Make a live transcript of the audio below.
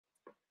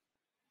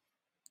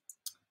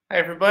Hi,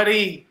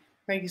 everybody.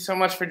 Thank you so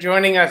much for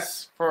joining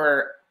us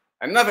for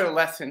another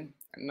lesson,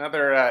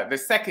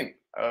 the second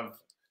of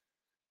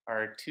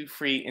our 2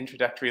 free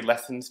introductory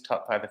lessons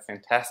taught by the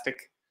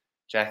fantastic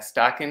Jack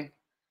Stocken.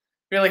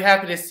 Really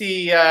happy to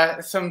see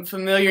some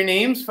familiar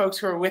names, folks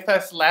who were with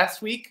us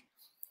last week.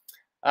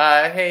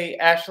 Hey,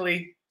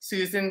 Ashley,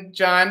 Susan,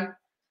 John,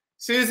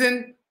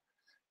 Susan,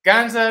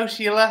 Gonzo,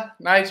 Sheila,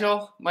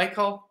 Nigel,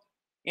 Michael,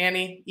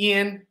 Annie,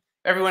 Ian,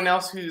 everyone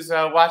else who's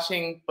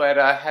watching but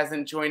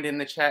hasn't joined in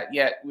the chat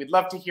yet. We'd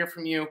love to hear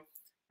from you.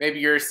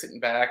 Maybe you're sitting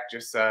back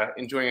just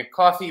enjoying a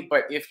coffee,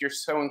 but if you're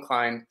so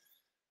inclined,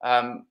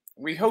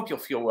 we hope you'll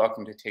feel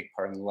welcome to take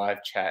part in the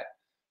live chat.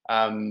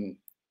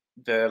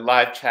 The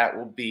live chat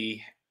will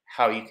be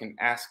how you can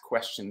ask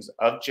questions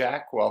of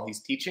Jack while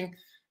he's teaching.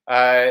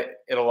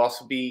 It'll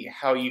also be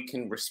how you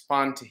can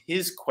respond to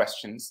his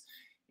questions.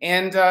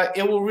 And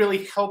it will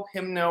really help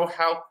him know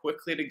how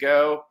quickly to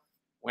go,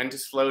 when to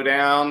slow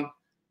down,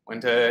 when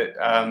to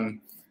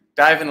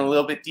dive in a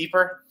little bit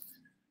deeper.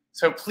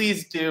 So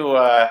please do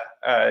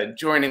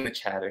join in the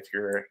chat if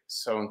you're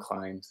so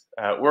inclined.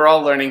 We're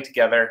all learning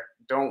together.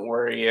 Don't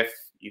worry if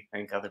you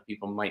think other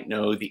people might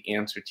know the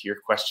answer to your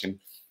question.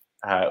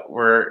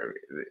 We're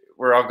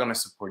all going to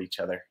support each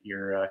other.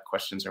 Your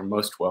questions are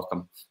most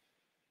welcome.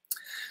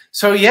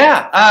 So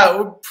yeah,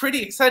 we're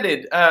pretty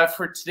excited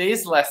for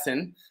today's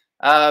lesson.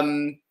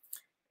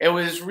 It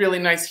was really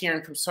nice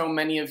hearing from so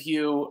many of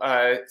you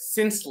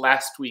since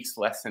last week's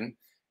lesson.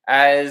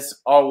 As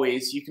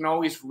always, you can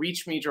always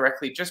reach me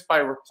directly just by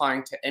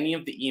replying to any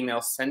of the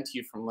emails sent to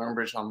you from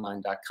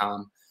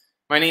learnbridgeonline.com.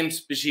 My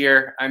name's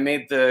Bashir. I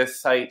made the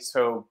site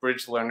so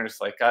bridge learners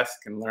like us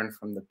can learn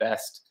from the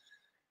best.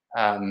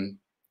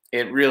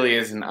 It really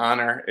is an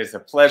honor, it's a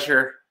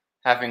pleasure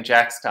having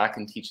Jack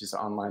Stocken teach his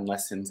online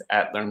lessons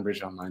at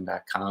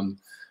learnbridgeonline.com.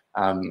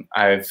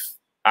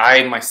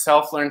 I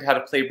myself learned how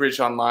to play Bridge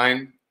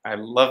Online. I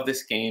love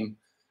this game.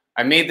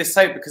 I made this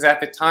site because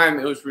at the time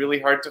it was really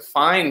hard to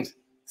find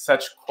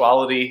such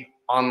quality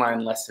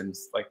online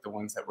lessons like the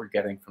ones that we're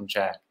getting from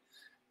Jack.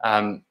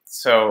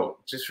 So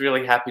just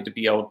really happy to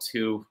be able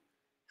to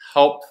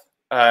help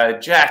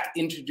Jack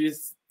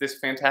introduce this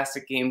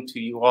fantastic game to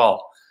you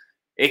all.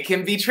 It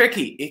can be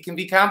tricky, it can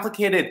be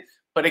complicated,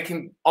 but it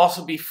can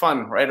also be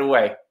fun right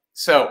away.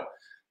 So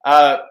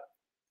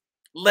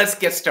let's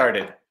get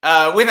started.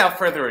 Without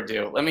further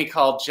ado, let me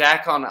call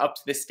Jack on up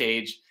to the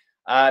stage.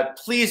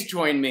 Please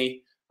join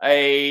me.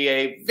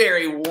 A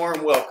very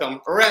warm welcome,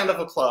 a round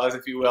of applause,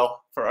 if you will,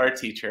 for our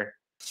teacher,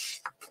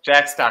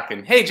 Jack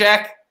Stocken. Hey,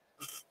 Jack.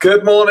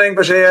 Good morning,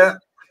 Bashir.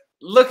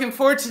 Looking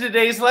forward to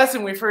today's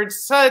lesson. We've heard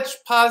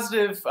such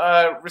positive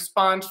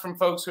response from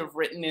folks who have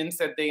written in,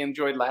 said they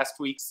enjoyed last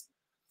week's.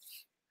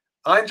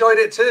 I enjoyed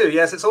it too.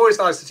 Yes, it's always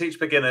nice to teach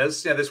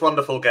beginners, this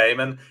wonderful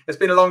game. And it's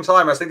been a long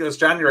time. I think it was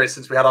January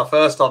since we had our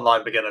first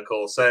online beginner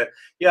course. So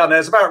yeah, no,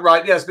 it's about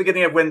right. Yes,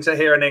 beginning of winter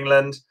here in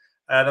England.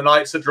 The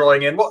nights are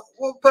drawing in. What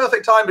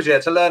perfect time,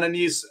 Bashir, to learn a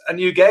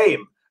new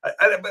game.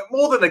 But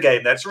more than a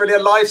game, though, it's really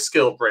a life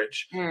skill,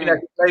 bridge. If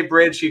you play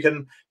bridge, you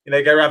can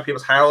go around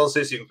people's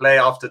houses. You can play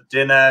after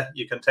dinner.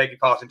 You can take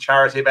part in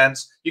charity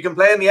events. You can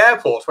play in the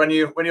airport when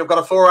you've got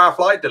a 4-hour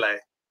flight delay.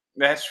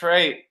 That's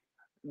right.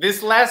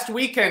 This last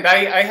weekend,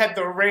 I had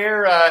the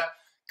rare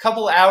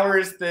couple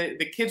hours.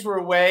 The kids were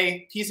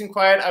away, peace and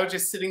quiet. I was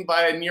just sitting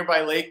by a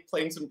nearby lake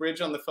playing some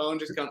bridge on the phone,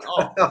 just going,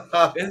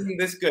 "Oh, isn't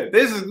this good?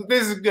 This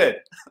is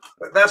good."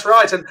 That's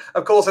right. And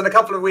of course, in a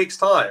couple of weeks'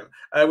 time,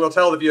 we'll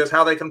tell the viewers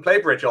how they can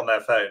play bridge on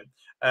their phone.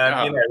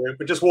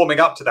 We're just warming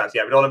up to that.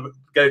 Yeah, we don't want to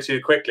go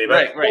too quickly.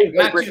 But right.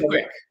 Not too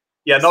quick.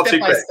 Yeah, not too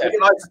quick.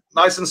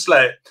 Nice and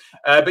slow.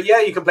 But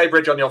yeah, you can play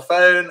bridge on your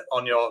phone,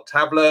 on your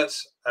tablet,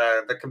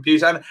 the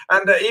computer,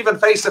 and even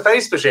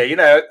face-to-face,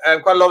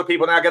 Bashir. Quite a lot of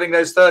people now getting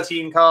those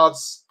 13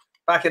 cards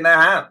back in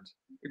their hand.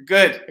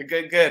 Good.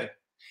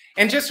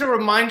 And just a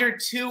reminder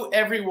to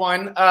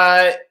everyone,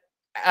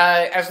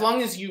 as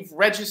long as you've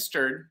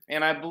registered,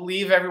 and I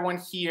believe everyone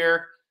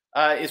here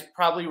is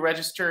probably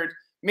registered,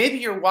 maybe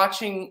you're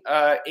watching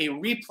a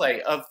replay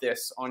of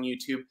this on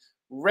YouTube,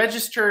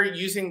 register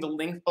using the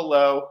link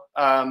below,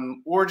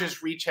 or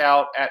just reach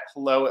out at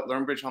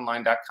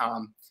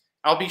hello@learnbridgeonline.com.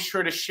 I'll be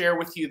sure to share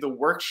with you the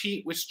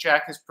worksheet which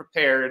Jack has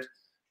prepared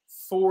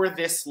for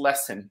this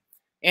lesson.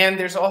 And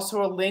there's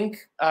also a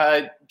link.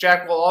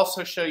 Jack will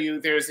also show you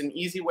there's an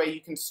easy way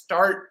you can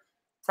start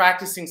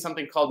practicing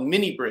something called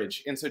mini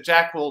bridge. And so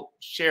Jack will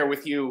share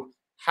with you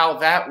how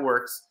that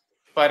works.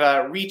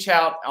 But reach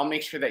out. I'll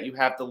make sure that you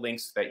have the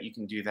links so that you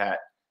can do that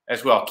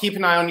as well. Keep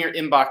an eye on your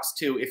inbox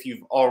too if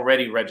you've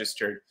already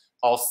registered.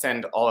 I'll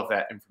send all of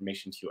that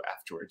information to you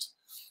afterwards.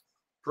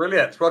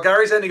 Brilliant. Well,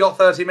 Gary's only got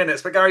 30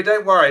 minutes, but Gary,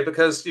 don't worry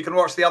because you can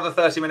watch the other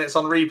 30 minutes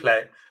on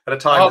replay at a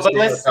time. Oh, but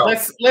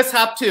let's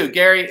hop to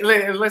Gary.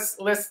 Let's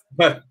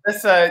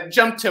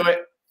jump to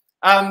it.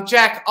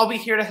 Jack, I'll be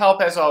here to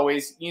help as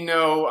always.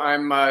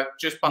 I'm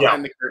just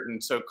behind the curtain,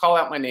 so call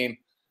out my name.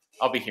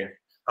 I'll be here.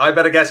 I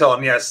better get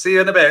on. Yes. See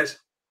you in a bit.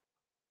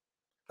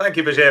 Thank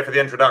you, Bashir, for the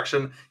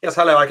introduction. Yes,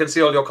 hello. I can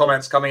see all your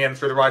comments coming in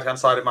through the right-hand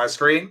side of my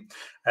screen.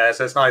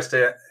 So it's nice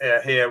to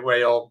hear where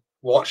you're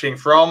watching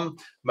from.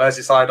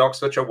 Merseyside,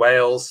 Oxfordshire,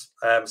 Wales,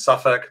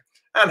 Suffolk,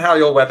 and how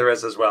your weather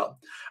is as well.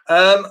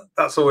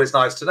 That's always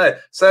nice to know.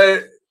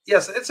 So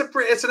yes, it's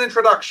an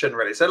introduction,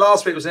 really. So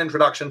last week was an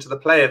introduction to the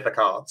play of the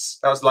cards.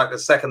 That was like the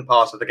second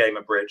part of the game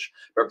of bridge.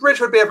 But bridge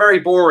would be a very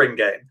boring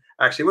game.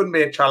 Actually, it wouldn't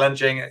be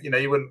challenging. You know,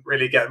 you wouldn't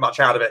really get much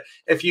out of it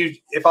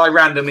if I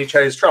randomly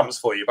chose trumps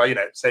for you by, you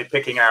know, say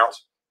picking out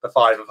the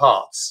 5 of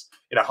hearts.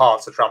 You know,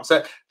 hearts are trumps.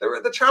 So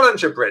the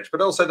challenge of bridge,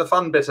 but also the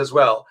fun bit as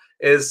well,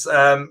 is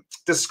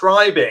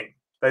describing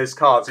those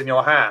cards in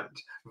your hand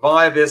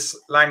via this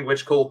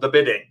language called the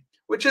bidding,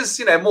 which is,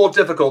 you know, more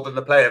difficult than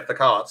the play of the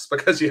cards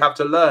because you have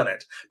to learn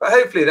it. But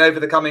hopefully over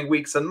the coming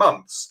weeks and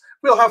months,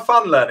 we'll have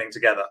fun learning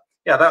together.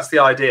 Yeah, that's the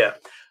idea.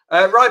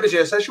 Right,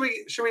 Bajir, so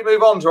should we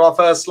move on to our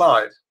first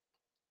slide?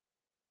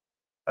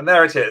 And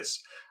there it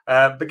is.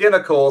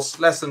 Beginner course,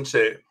 lesson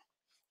 2.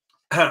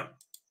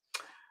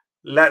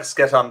 Let's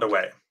get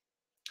underway.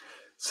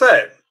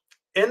 So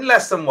in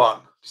lesson 1,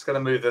 just going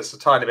to move this a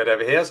tiny bit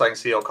over here so I can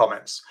see your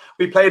comments.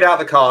 We played out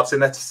the cards in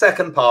the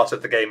second part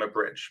of the game of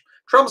bridge.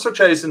 Trumps were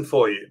chosen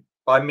for you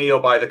by me or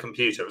by the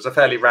computer. It was a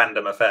fairly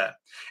random affair.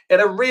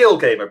 In a real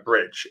game of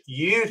bridge,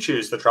 you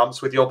choose the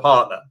trumps with your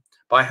partner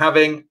by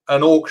having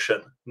an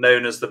auction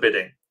known as the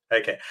bidding.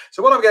 Okay,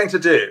 so what I'm going to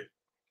do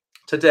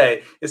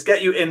today is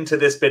get you into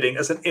this bidding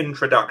as an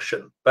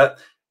introduction, but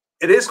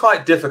it is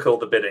quite difficult,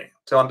 the bidding,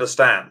 to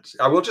understand.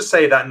 I will just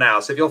say that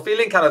now. So if you're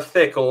feeling kind of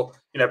thick or,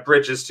 you know,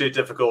 bridge is too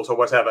difficult or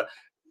whatever,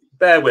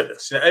 bear with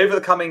us. You know, over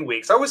the coming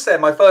weeks, I always say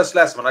in my first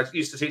lesson when I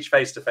used to teach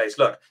face-to-face,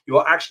 look, you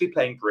are actually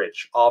playing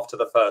bridge after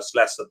the first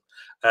lesson,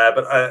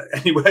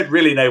 but you won't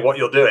really know what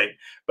you're doing.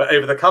 But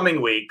over the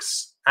coming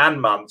weeks and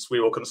months,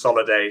 we will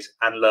consolidate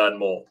and learn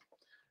more.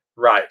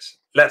 Right,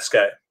 let's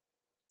go.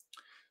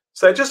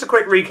 So just a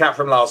quick recap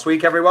from last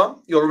week, everyone.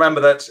 You'll remember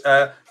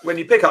that when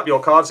you pick up your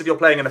cards, if you're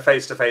playing in a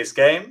face-to-face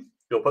game,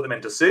 you'll put them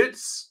into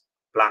suits,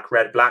 black,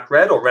 red,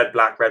 or red,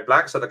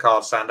 black, so the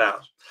cards stand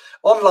out.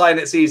 Online,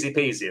 it's easy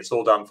peasy. It's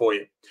all done for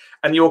you.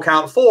 And you'll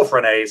count 4 for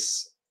an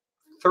ace,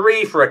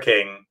 3 for a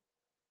king,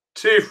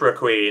 2 for a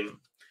queen,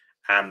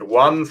 and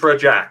 1 for a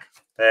jack.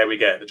 There we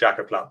go, the jack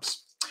of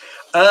clubs.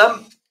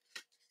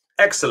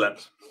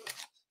 Excellent.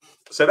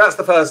 So that's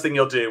the first thing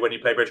you'll do when you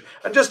play bridge.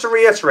 And just to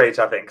reiterate,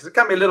 I think, because it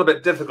can be a little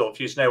bit difficult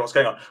for you to know what's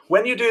going on.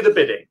 When you do the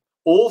bidding,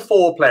 all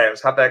 4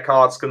 players have their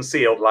cards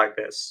concealed like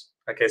this.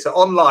 Okay, so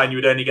online, you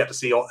would only get to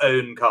see your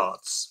own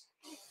cards.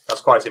 That's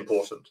quite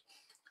important.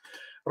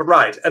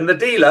 Right, and the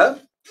dealer,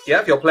 yeah,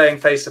 if you're playing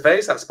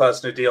face-to-face, that's the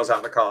person who deals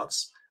out the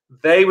cards.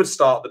 They would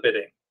start the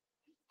bidding.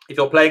 If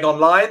you're playing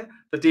online,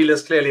 the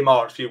dealer's clearly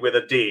marked for you with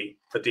a D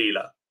for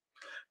dealer.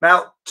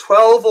 Now,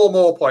 12 or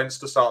more points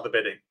to start the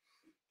bidding.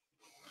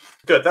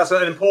 Good, that's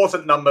an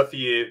important number for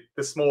you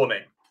this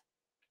morning.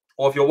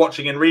 Or if you're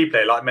watching in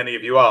replay, like many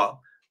of you are,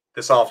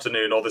 this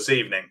afternoon or this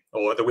evening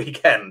or the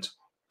weekend.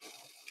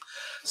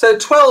 So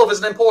 12 is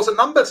an important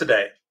number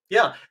today.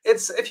 Yeah,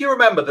 it's, if you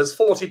remember, there's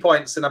 40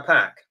 points in a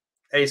pack.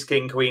 Ace,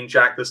 king, queen,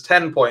 jack, there's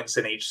 10 points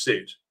in each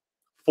suit.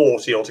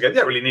 40 altogether. You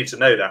don't really need to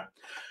know that.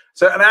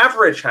 So an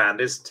average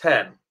hand is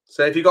 10.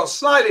 So if you've got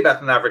slightly better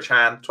than average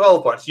hand,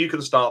 12 points, you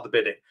can start the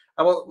bidding.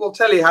 And we'll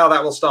tell you how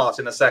that will start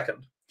in a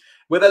second.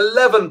 With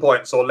 11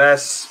 points or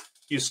less,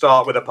 you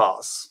start with a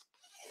pass.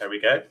 There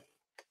we go.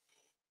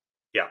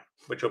 Yeah,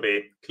 which will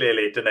be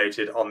clearly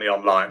denoted on the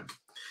online.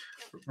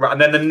 Right, and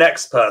then the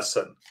next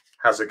person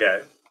has a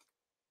go.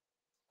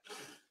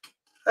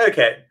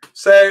 Okay,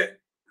 so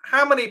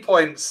how many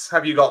points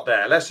have you got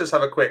there? Let's just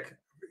have a quick,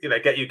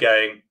 get you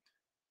going.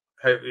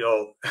 Hope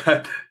you'll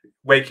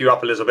wake you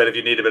up a little bit if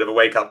you need a bit of a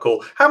wake-up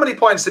call. How many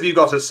points have you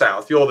got as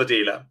South? You're the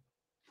dealer.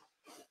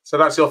 So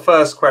that's your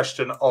first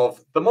question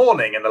of the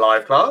morning in the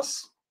live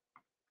class.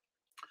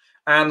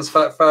 Anne's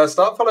first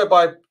up, followed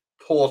by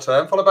Porter,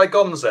 and followed by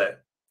Gonzo.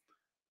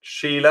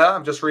 Sheila,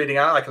 I'm just reading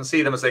out. I can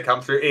see them as they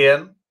come through.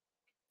 Ian.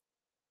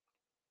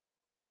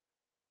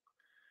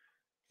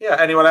 Yeah,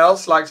 anyone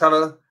else like to have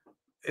a...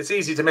 It's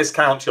easy to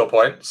miscount your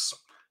points,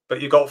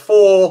 but you've got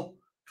 4.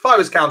 If I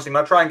was counting,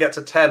 I'd try and get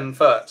to 10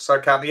 first. So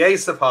I'd count the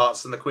ace of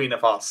hearts and the queen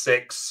of hearts,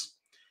 6.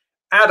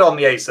 Add on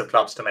the ace of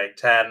clubs to make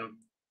 10.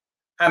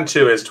 And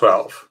 2 is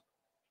 12.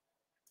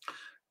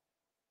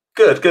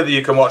 Good that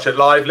you can watch it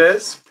live,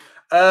 Liz.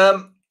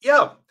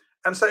 Yeah,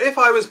 and so if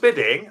I was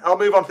bidding, I'll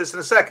move on to this in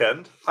a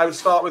second, I would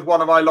start with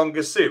one of my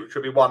longest suit, which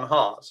would be 1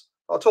 heart.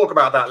 I'll talk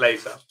about that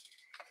later.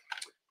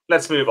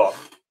 Let's move on.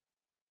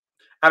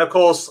 And of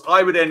course,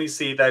 I would only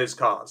see those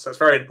cards. So it's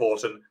very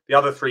important. The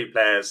other 3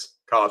 players'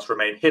 cards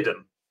remain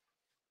hidden.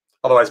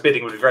 Otherwise,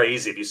 bidding would be very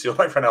easy if you see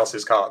everyone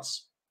else's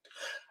cards.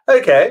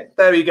 Okay,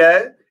 there we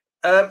go.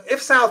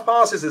 If South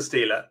passes as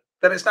dealer,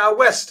 then it's now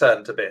West's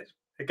turn to bid.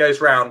 It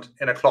goes round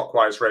in a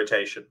clockwise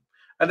rotation.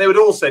 And they would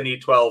also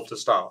need 12 to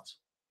start.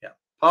 Yeah,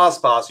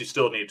 pass, you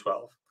still need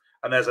 12.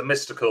 And there's a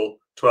mystical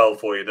 12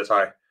 for you that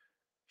I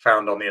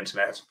found on the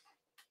internet.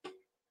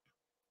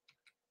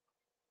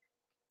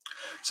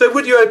 So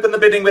would you open the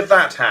bidding with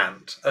that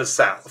hand as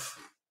South?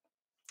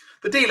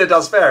 The dealer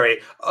does vary.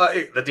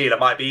 The dealer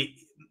might be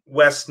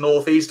west,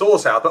 north, east, or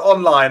south. But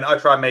online, I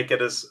try and make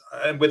it as,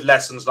 with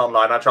lessons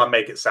online, I try and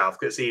make it south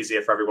because it's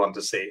easier for everyone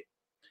to see.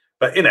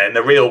 But, you know, in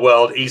the real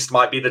world, east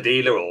might be the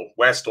dealer, or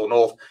west or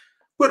north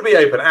would be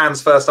open.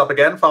 Anne's first up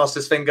again,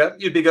 fastest finger.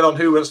 You'd be good on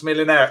Who Wants to Be a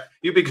Millionaire.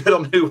 You'd be good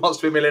on Who Wants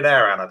to Be a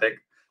Millionaire, Anne, I think.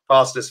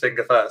 Fastest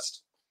finger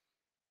first.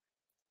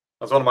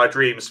 That was one of my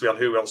dreams, to be on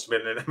Who Wants to Be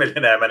a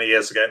Millionaire many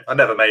years ago. I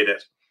never made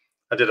it.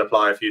 I did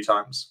apply a few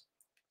times.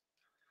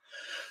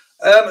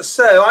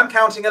 So I'm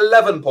counting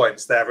 11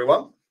 points there,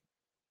 everyone.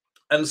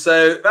 And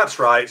so that's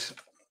right.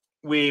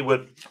 We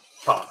would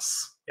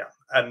pass. Yeah.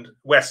 And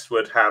West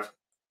would have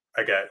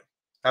a go.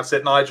 That's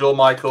it, Nigel,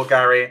 Michael,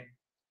 Gary.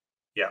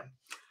 Yeah.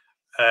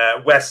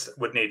 West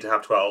would need to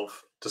have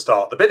 12 to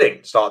start the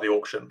bidding, start the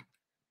auction.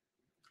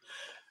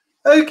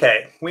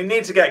 Okay, we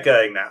need to get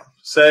going now.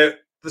 So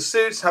the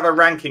suits have a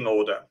ranking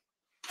order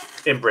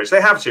in bridge.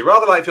 They have to,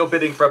 rather like if you're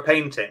bidding for a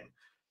painting.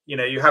 You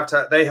know, you have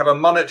to. They have a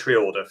monetary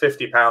order,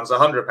 £50,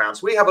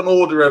 £100. We have an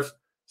order of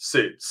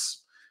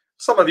suits.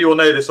 Some of you will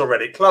know this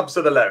already. Clubs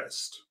are the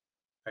lowest.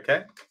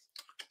 Okay,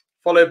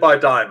 followed by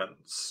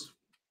diamonds,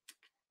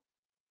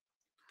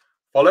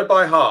 followed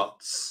by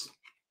hearts,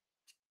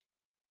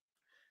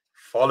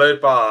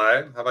 followed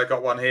by, have I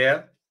got one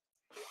here?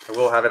 I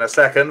will have in a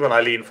second when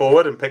I lean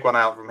forward and pick one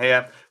out from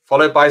here.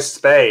 Followed by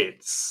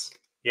spades.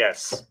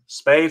 Yes,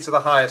 spades are the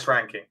highest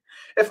ranking.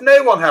 If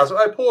no one has,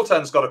 oh,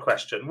 Portern's got a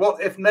question.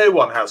 What if no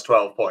one has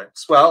 12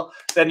 points? Well,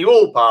 then you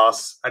all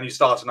pass and you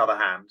start another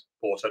hand,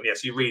 Portern.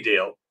 Yes, you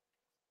redeal.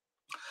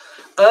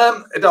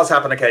 It does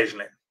happen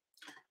occasionally.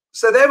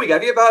 So there we go.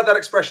 Have you ever heard that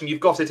expression? You've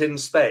got it in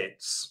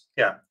spades.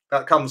 Yeah,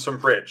 that comes from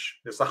bridge.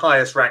 It's the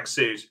highest ranked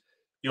suit.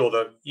 You're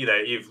the, you know,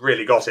 you've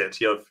really got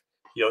it. You're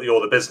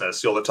the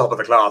business. You're the top of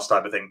the class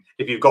type of thing.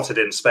 If you've got it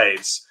in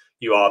spades,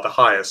 you are the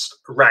highest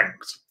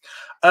ranked.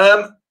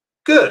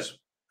 Good.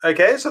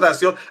 Okay, so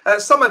that's your.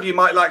 Some of you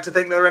might like to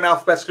think they're in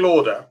alphabetical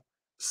order.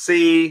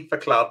 C for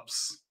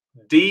clubs,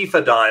 D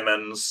for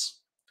diamonds,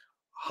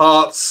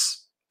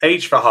 hearts,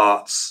 H for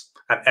hearts,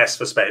 and S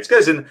for spades.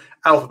 Goes in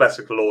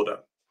alphabetical order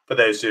for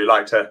those who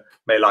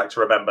may like to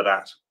remember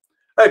that.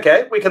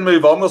 Okay, we can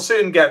move on. We'll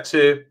soon get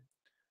to.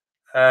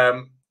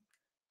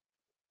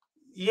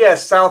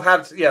 Yes,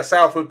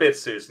 South would bid,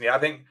 Susan. Yeah, I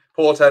think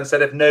Portern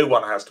said if no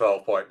one has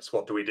 12 points,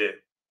 what do we do?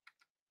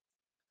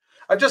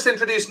 I've just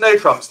introduced no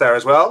trumps there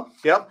as well.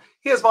 Yeah.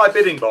 Here's my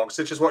bidding box,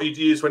 which is what you'd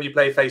use when you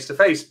play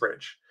face-to-face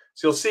bridge.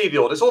 So you'll see the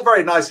order. It's all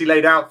very nicely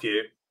laid out for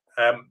you.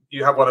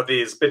 You have one of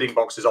these bidding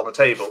boxes on the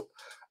table.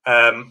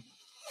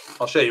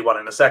 I'll show you one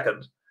in a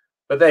second.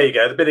 But there you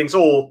go. The bidding's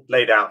all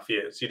laid out for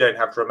you, so you don't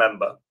have to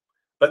remember.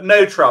 But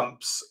no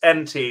trumps,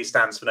 NT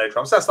stands for no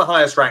trumps. That's the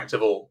highest ranked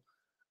of all.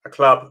 A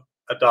club,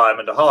 a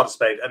diamond, a heart, a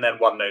spade, and then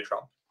one no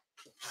trump.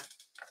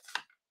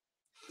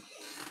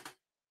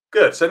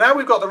 Good. So now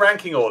we've got the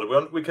ranking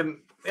order. We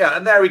can, yeah,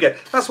 and there we go.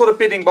 That's what a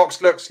bidding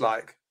box looks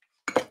like.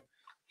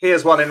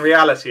 Here's one in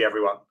reality,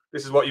 everyone.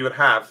 This is what you would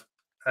have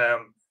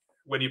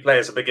when you play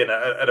as a beginner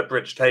at a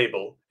bridge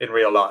table in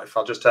real life.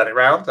 I'll just turn it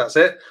around. That's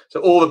it. So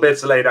all the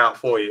bids are laid out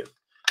for you.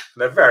 And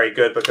they're very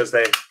good because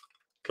they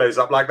close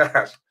up like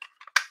that.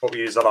 What we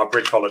use on our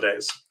bridge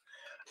holidays.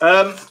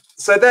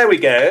 So there we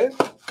go.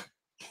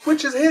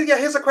 Which is here? Yeah,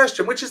 here's a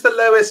question. Which is the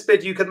lowest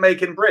bid you can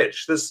make in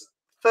bridge? There's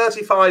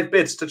 35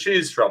 bids to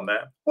choose from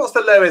there. What's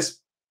the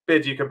lowest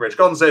bid you can bridge?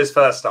 Gonzo's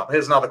first up.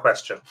 Here's another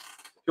question.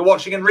 If you're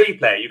watching in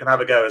replay, you can have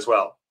a go as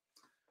well.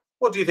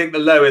 What do you think the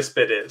lowest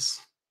bid is?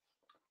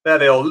 There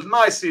they all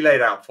nicely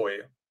laid out for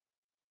you.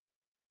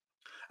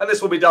 And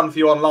this will be done for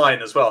you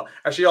online as well.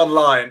 Actually,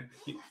 online,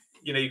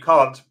 you know, you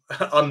can't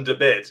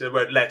underbid. It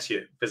won't let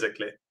you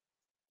physically.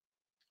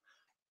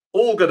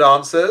 All good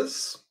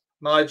answers.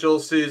 Nigel,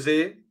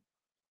 Susie.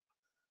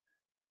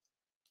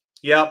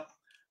 Yep.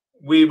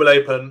 We will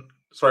open.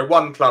 Sorry,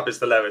 one club is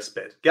the lowest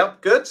bid.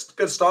 Yep, good.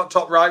 Good start.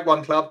 Top right,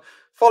 one club,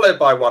 followed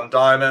by one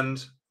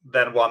diamond,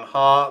 then one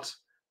heart,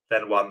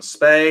 then one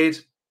spade,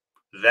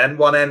 then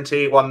one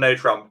NT, one no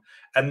trump.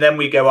 And then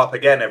we go up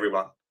again,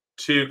 everyone.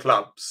 2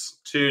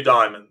 clubs, 2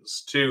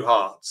 diamonds, 2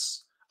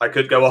 hearts. I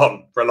could go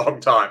on for a long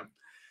time.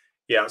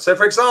 Yeah, so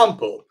for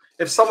example,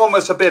 if someone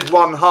was to bid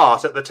 1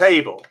 heart at the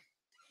table,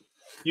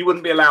 you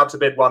wouldn't be allowed to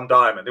bid 1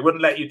 diamond. It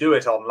wouldn't let you do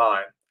it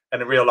online.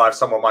 And in real life,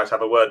 someone might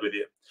have a word with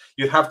you.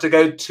 You'd have to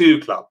go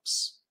 2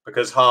 clubs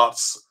because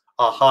hearts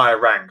are higher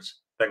ranked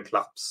than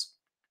clubs.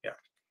 Yeah.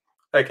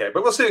 Okay,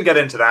 but we'll soon get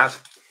into that.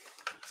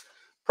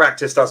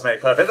 Practice does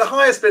make perfect. The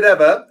highest bid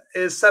ever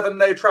is 7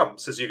 no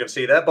trumps, as you can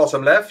see there,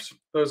 bottom left.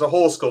 There was a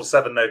horse called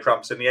 7 no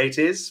trumps in the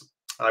 80s.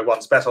 I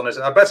once bet on it.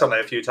 I bet on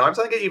it a few times.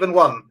 I think it even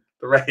won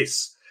the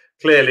race.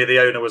 Clearly, the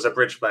owner was a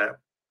bridge player.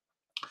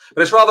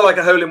 But it's rather like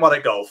a hole-in-one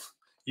at golf.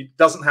 It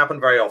doesn't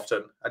happen very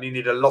often, and you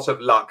need a lot of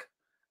luck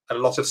and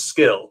a lot of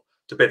skill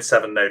to bid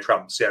 7 no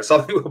trumps. Yeah,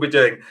 something we'll be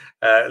doing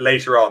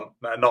later on,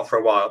 not for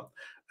a while.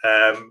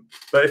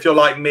 But if you're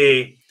like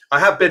me, I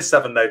have bid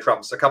 7 no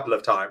trumps a couple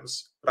of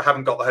times, but I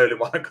haven't got the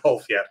hole-in-one at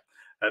golf yet.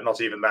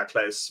 Not even that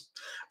close.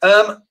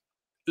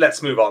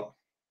 Let's move on.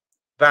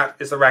 That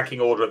is the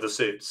ranking order of the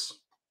suits.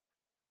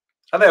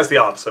 And there's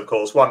the answer, of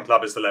course. 1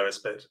 club is the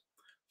lowest bid,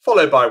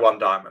 followed by 1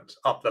 diamond,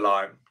 up the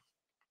line.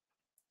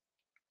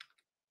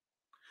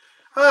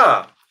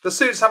 Ah, the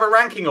suits have a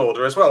ranking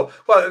order as well.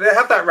 Well, they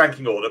have that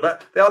ranking order,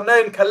 but they are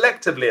known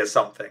collectively as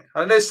something.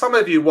 I know some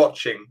of you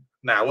watching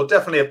now will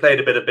definitely have played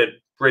a bit of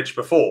bridge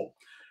before.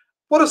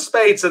 What are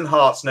spades and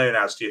hearts known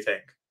as, do you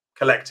think,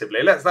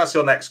 collectively? That's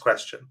your next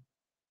question.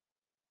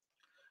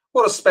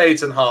 What are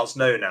spades and hearts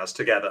known as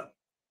together?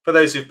 For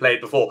those who've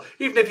played before.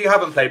 Even if you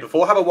haven't played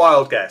before, have a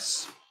wild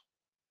guess.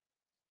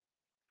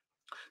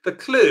 The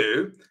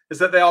clue is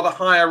that they are the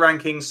higher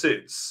ranking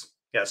suits.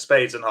 Yeah,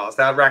 spades and hearts.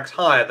 They are ranked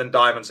higher than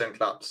diamonds and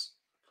clubs.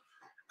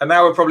 And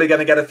now we're probably going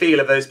to get a feel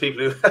of those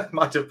people who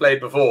might have played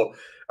before.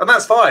 And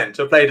that's fine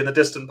to have played in the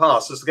distant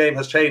past, as the game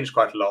has changed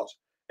quite a lot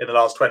in the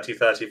last 20,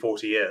 30,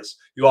 40 years.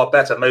 You are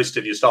better, most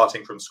of you,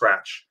 starting from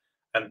scratch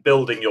and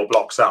building your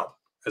blocks up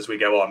as we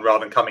go on,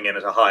 rather than coming in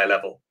at a higher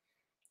level,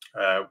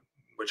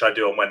 which I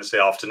do on Wednesday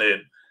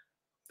afternoon.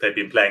 They've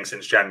been playing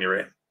since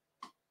January.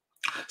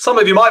 Some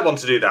of you might want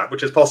to do that,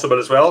 which is possible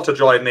as well, to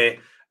join the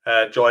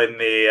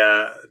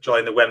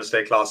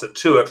Wednesday class at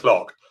 2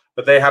 o'clock.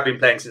 But they have been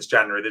playing since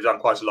January. They've done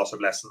quite a lot of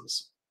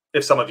lessons.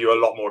 If some of you are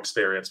a lot more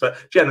experienced, but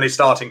generally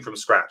starting from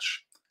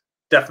scratch,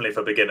 definitely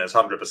for beginners,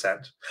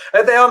 100%.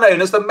 They are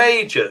known as the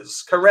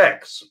majors,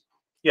 correct?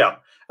 Yeah.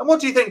 And what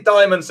do you think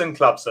diamonds and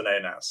clubs are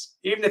known as?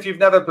 Even if you've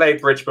never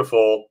played bridge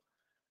before,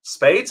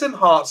 spades and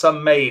hearts are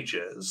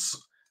majors.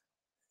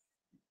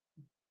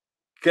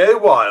 Go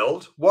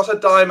wild. What are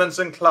diamonds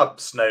and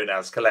clubs known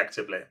as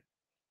collectively?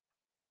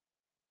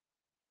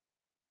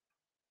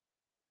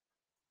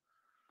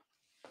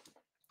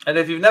 And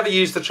if you've never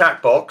used the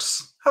chat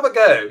box, have a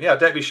go. Yeah,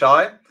 don't be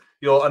shy.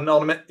 Your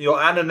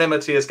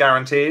anonymity is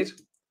guaranteed.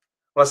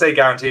 Well, I say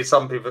guaranteed.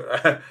 Some people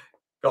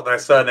got their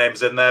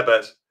surnames in there,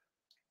 but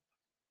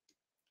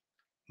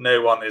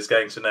no one is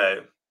going to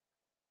know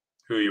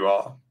who you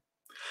are.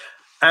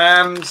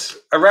 And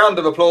a round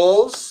of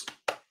applause.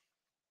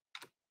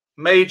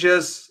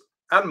 Majors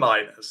and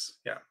minors.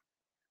 Yeah.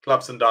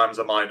 Clubs and diamonds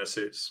are minor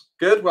suits.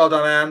 Good. Well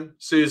done, Anne,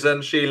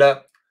 Susan,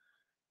 Sheila,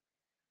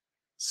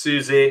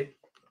 Susie,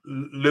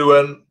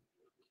 Luan,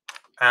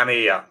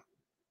 Ania.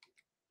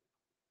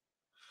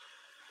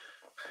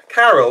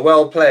 Carol,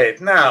 well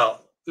played. Now,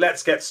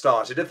 let's get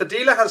started. If the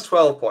dealer has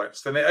 12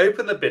 points, then they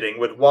open the bidding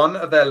with one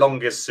of their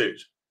longest suit.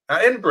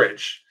 Now, in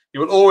bridge, you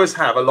will always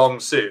have a long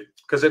suit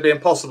because it'd be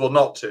impossible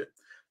not to.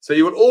 So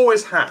you will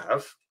always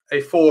have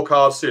a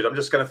 4-card suit. I'm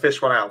just going to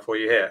fish one out for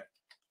you here.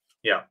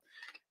 Yeah.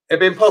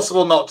 It'd be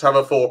impossible not to have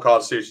a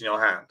 4-card suit in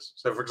your hand.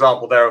 So, for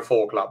example, there are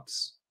 4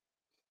 clubs.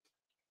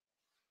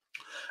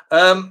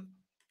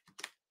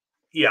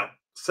 Yeah.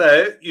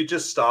 So you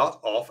just start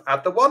off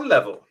at the 1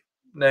 level.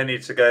 No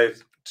need to go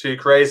too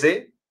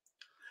crazy.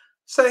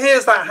 So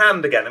here's that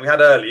hand again that we had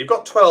earlier. You've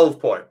got 12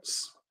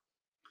 points.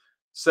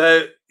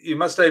 So you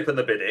must open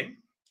the bidding,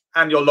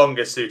 and your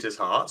longest suit is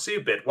heart, so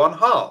you bid 1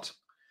 heart.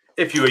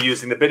 If you were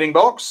using the bidding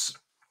box,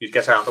 you'd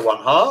get out the 1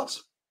 heart,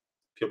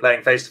 if you're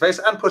playing face-to-face,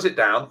 and put it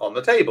down on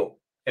the table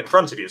in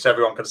front of you so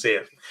everyone can see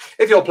it.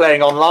 If you're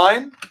playing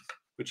online,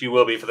 which you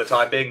will be for the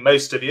time being,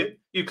 most of you,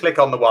 you click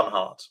on the 1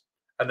 heart,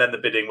 and then the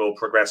bidding will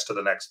progress to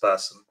the next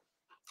person.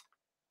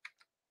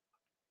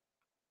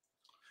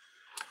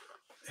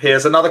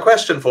 Here's another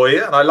question for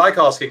you, and I like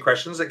asking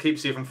questions. It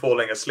keeps you from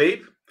falling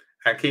asleep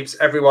and keeps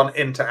everyone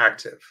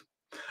interactive.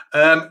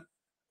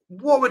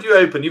 What would you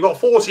open? You've got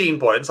 14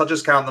 points. I'll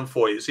just count them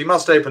for you. So you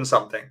must open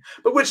something.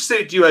 But which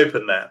suit do you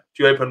open there?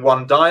 Do you open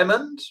 1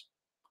 diamond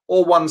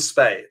or 1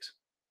 spade?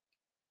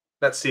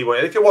 Let's see.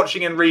 If you're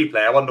watching in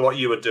replay, I wonder what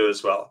you would do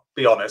as well.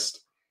 Be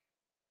honest.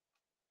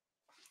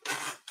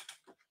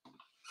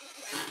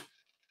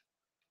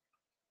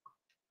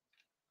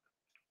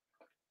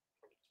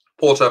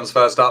 Poor terms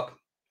first up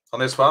on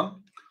this one.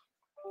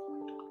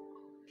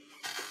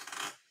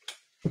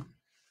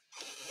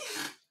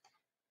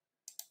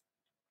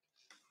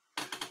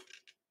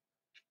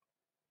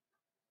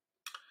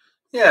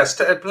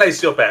 Yes,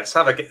 place your bets.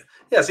 Have a go.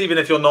 Yes, even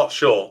if you're not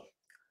sure,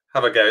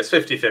 have a go. It's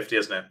 50-50,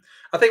 isn't it?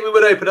 I think we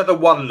would open at the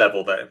 1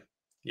 level, though.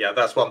 Yeah,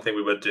 that's one thing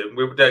we would do.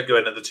 We don't go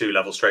in at the 2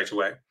 level straight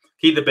away.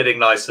 Keep the bidding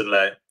nice and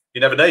low.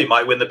 You never know. You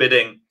might win the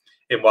bidding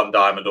in 1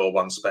 diamond or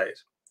 1 spade.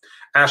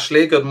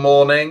 Ashley, good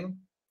morning.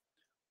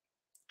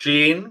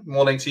 Jean,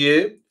 morning to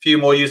you. A few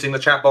more using the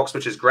chat box,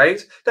 which is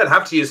great. Don't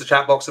have to use the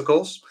chat box, of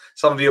course.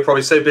 Some of you are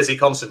probably so busy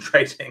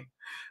concentrating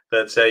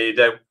that you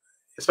don't,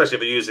 especially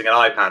if you're using an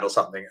iPad or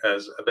something,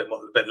 there's a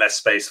bit less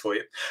space for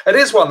you. It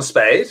is 1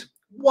 spade.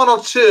 1 or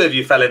 2 of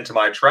you fell into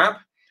my trap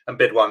and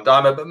bid 1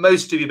 diamond, but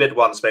most of you bid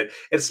 1 spade.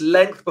 It's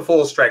length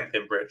before strength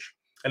in bridge,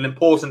 an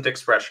important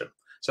expression.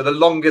 So the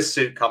longest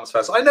suit comes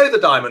first. I know the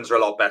diamonds are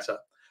a lot better,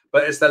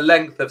 but it's the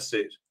length of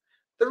suit.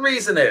 The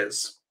reason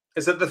is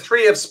that the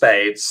 3 of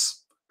spades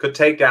could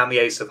take down the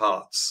ace of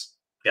hearts.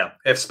 Yeah,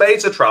 if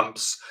spades are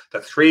trumps, the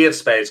 3 of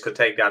spades could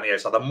take down the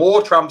ace. The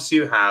more trumps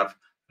you have,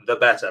 the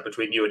better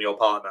between you and your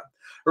partner.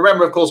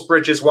 Remember, of course,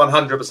 bridge is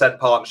 100%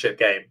 partnership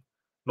game.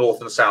 North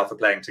and south are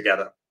playing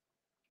together.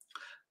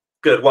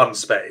 Good, 1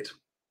 spade.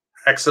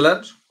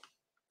 Excellent.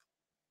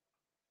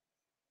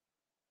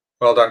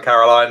 Well done,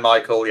 Caroline,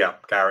 Michael, yeah,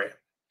 Gary.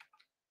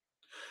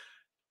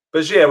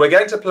 Bajir, we're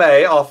going to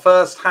play our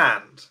first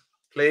hand,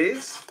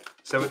 please.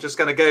 So we're just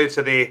going to go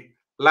to the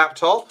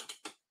laptop.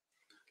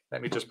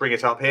 Let me just bring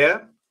it up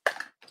here.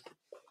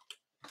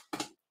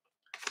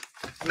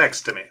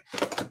 Next to me.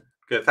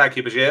 Good, thank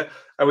you, Bajir.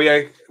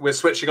 We're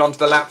switching on to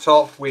the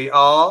laptop. We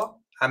are,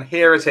 and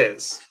here it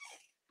is,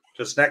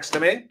 just next to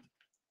me.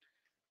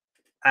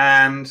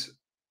 And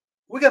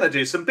we're going to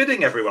do some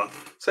bidding, everyone.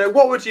 So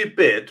what would you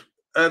bid?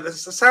 The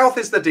South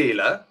is the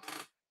dealer.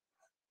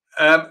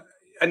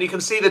 And you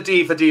can see the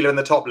D for dealer in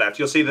the top left.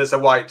 You'll see there's a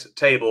white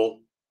table,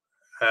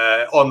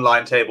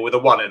 online table with a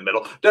 1 in the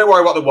middle. Don't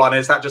worry what the 1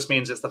 is. That just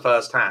means it's the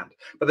first hand.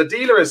 But the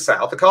dealer is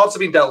South. The cards have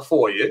been dealt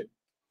for you.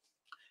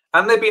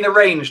 And they've been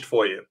arranged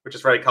for you, which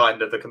is very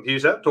kind of the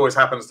computer. It always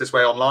happens this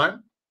way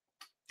online.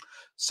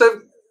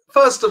 So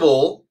first of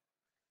all,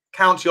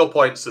 count your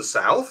points as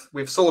South.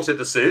 We've sorted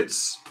the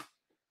suits.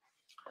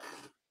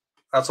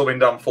 That's all been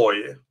done for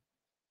you.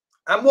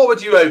 And what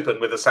would you open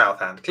with the South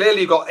hand?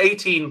 Clearly, you've got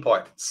 18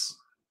 points.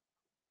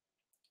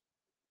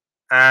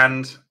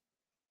 And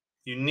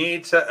you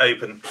need to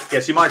open.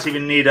 Yes, you might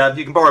even need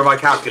you can borrow my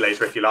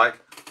calculator if you like.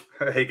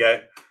 There you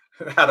go.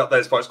 Add up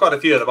those points. Quite a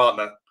few of them, aren't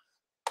there?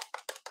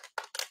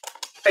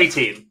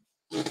 18.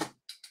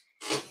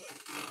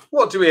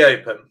 What do we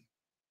open?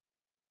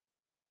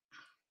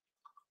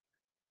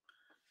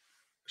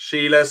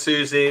 Sheila,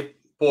 Susie,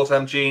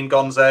 Portham, Jean,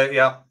 Gonzo,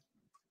 yeah.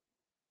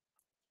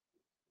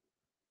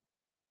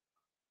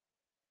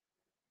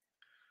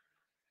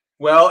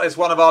 Well, it's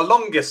one of our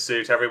longest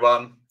suit,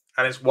 everyone,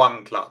 and it's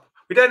 1 club.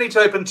 We don't need to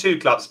open 2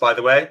 clubs, by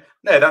the way.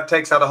 No, that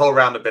takes out a whole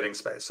round of bidding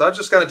space. So I'm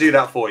just going to do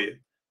that for you.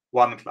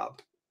 1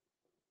 club.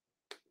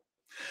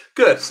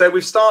 Good. So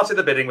we've started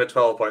the bidding with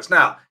 12 points.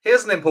 Now,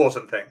 here's an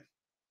important thing.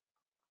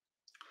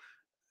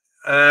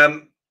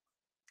 The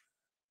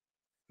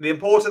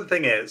important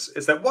thing is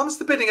that once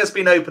the bidding has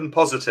been opened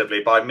positively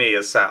by me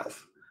as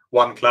South,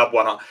 1 club,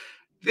 1 heart,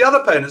 the other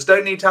opponents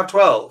don't need to have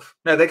 12.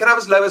 No, they can have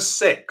as low as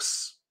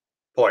 6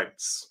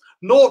 points.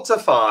 0 to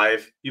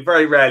 5, you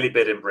very rarely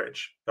bid in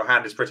bridge. Your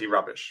hand is pretty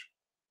rubbish.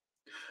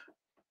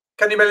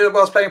 Can you make it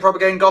whilst playing a proper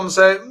game,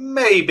 Gonzo?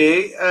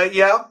 Maybe,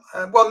 yeah.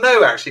 Well,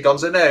 no, actually,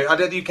 Gonzo, no. I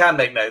don't think you can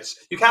make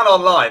notes. You can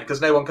online because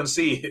no one can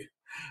see you.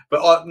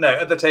 But no,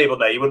 at the table,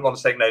 no, you wouldn't want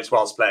to take notes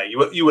whilst playing.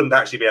 You wouldn't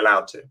actually be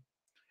allowed to.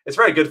 It's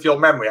very good for your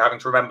memory, having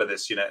to remember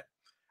this, you know,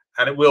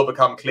 and it will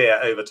become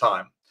clear over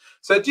time.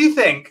 So do you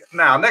think,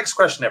 now, next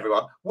question,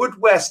 everyone,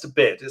 would West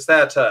bid? It's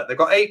their turn. They've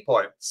got 8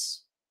 points.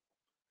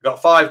 They've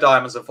got 5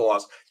 diamonds and 4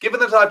 hearts. Given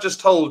that I've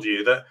just told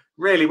you that,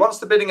 really, once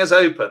the bidding is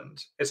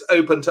opened, it's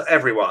open to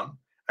everyone,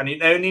 and you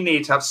only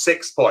need to have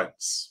 6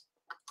 points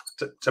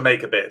to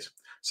make a bid.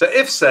 So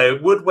if so,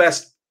 would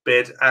West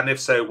bid, and if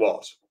so,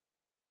 what?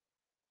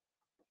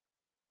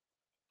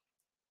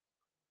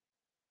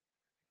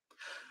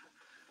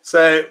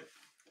 So,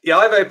 yeah,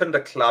 I've opened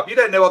a club. You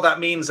don't know what that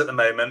means at the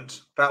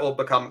moment. That will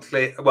become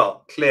clear,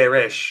 well,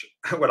 clear-ish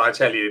when I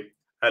tell you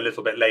a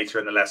little bit later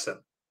in the lesson.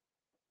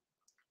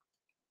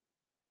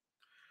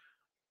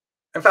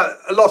 In fact,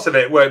 a lot of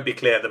it won't be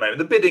clear at the moment.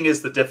 The bidding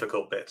is the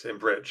difficult bit in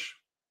bridge.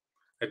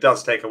 It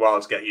does take a while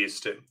to get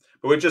used to.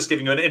 But we're just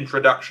giving you an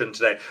introduction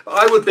today.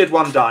 I would bid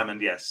 1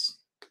 diamond, yes.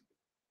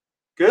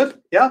 Good,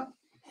 yeah.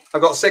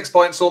 I've got 6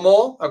 points or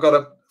more. I've got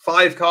a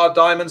 5-card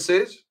diamond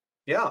suit.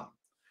 Yeah.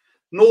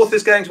 North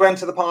is going to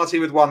enter the party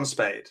with 1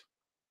 spade.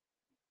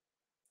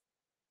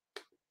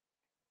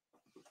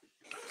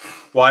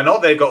 Why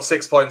not? They've got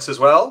 6 points as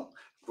well.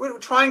 We're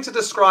trying to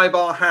describe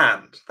our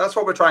hand. That's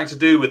what we're trying to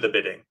do with the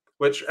bidding,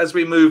 which as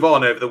we move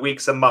on over the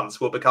weeks and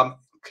months will become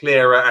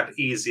clearer and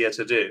easier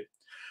to do.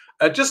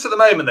 Just at the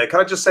moment, though, can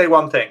I just say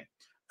one thing?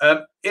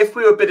 If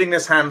we were bidding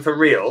this hand for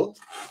real,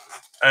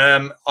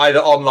 either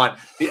online,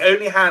 the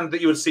only hand that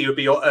you would see would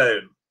be your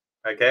own.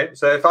 Okay,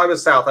 so if I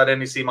was South, I'd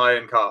only see my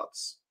own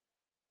cards.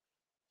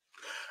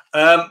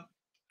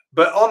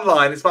 But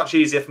online, it's much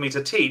easier for me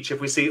to teach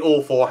if we see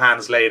all 4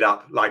 hands laid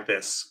up like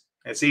this.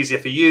 It's easier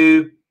for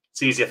you.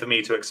 It's easier for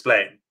me to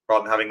explain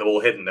rather than having them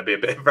all hidden.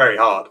 It'd be very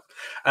hard.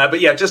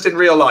 But yeah, just in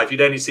real life,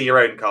 you'd only see your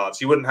own cards.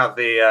 You wouldn't have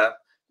the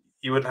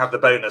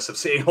bonus of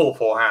seeing all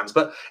 4 hands.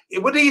 But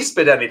would East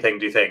bid anything,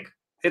 do you think?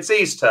 It's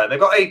East turn. They've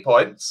got 8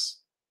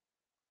 points.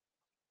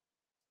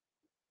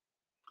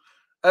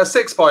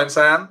 6 points,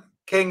 Anne.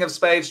 King of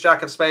spades,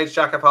 Jack of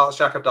hearts,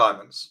 Jack of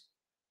diamonds.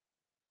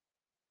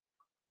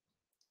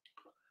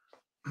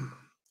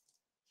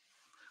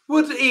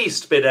 Would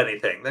East bid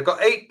anything? They've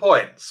got 8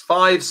 points,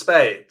 5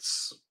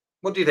 spades.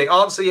 What do you think?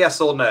 Answer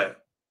yes or no.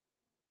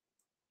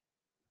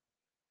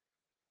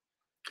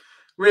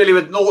 Really,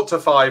 with 0 to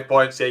 5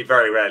 points, yeah, you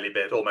very rarely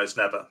bid, almost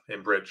never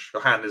in bridge.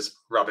 Your hand is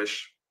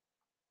rubbish.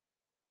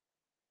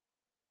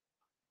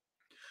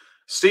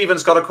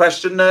 Stephen's got a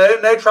question.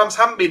 No, trumps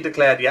haven't been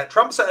declared yet.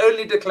 Trumps are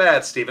only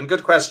declared, Stephen,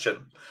 good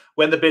question,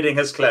 when the bidding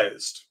has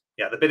closed.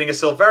 Yeah, the bidding is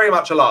still very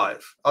much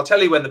alive. I'll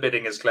tell you when the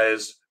bidding is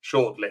closed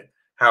shortly,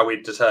 how we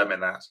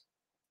determine that.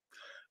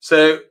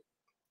 So,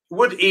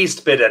 would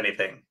East bid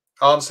anything?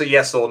 Answer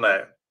yes or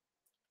no.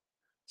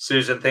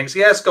 Susan thinks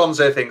yes,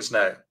 Gonzo thinks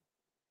no.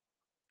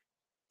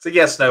 It's a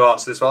yes, no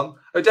answer to this one.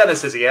 Oh,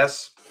 Dennis is a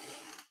yes.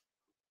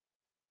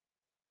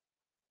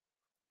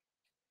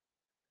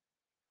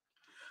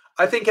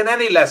 I think in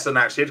any lesson,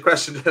 actually, a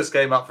question just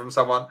came up from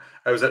someone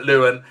who was at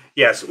Lewin.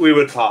 Yes, we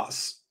would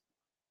pass.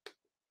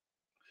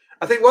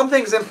 I think one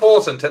thing is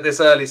important at this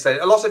early stage.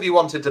 A lot of you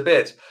wanted to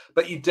bid,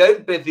 but you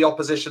don't bid the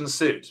opposition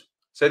suit.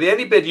 So the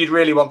only bid you'd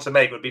really want to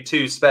make would be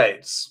 2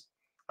 spades.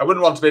 I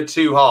wouldn't want to bid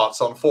 2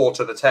 hearts on 4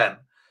 to the 10.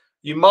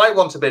 You might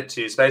want to bid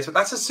 2 spades, but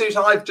that's a suit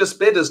I've just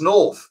bid as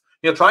North.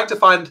 You're trying to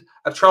find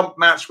a trump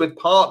match with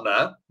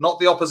partner, not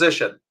the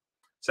opposition.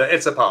 So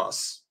it's a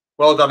pass.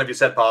 Well done if you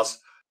said pass.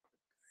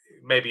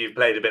 Maybe you've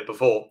played a bit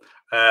before.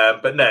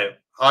 But no,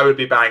 I would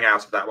be banging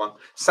out of that one.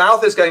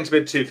 South is going to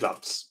bid 2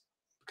 clubs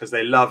because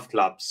they love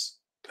clubs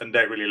and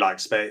don't really like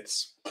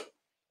spades.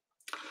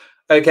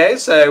 Okay,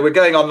 so we're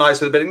going on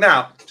nice with the bidding.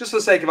 Now, just for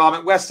the sake of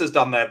argument, West has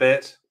done their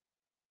bit.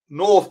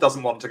 North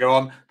doesn't want to go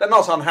on. They're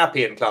not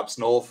unhappy in clubs,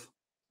 North.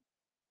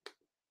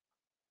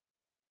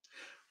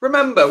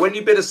 Remember, when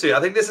you bid a suit,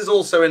 I think this is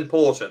also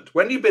important.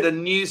 When you bid a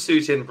new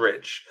suit in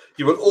bridge,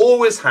 you will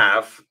always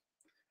have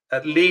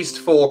at least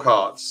 4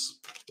 cards.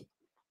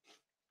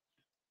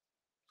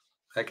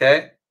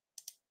 Okay?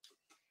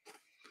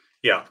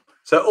 Yeah.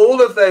 So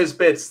all of those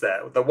bids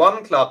there, the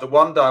 1 club, the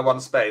 1 die,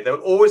 1 spade, they will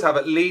always have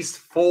at least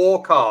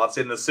 4 cards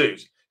in the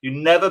suit. You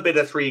never bid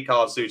a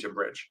 3-card suit in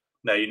bridge.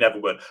 No, you never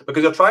would.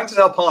 Because you're trying to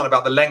tell partner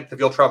about the length of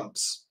your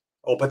trumps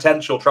or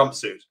potential trump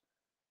suit.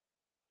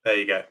 There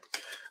you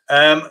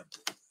go.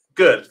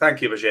 Good.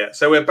 Thank you, Bashir.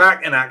 So we're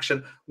back in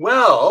action.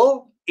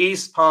 Well,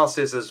 East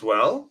passes as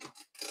well.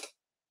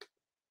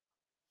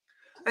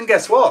 And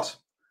guess what?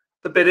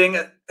 The bidding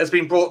has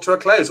been brought to a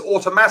close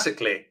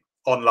automatically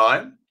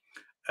online.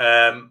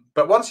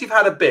 But once you've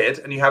had a bid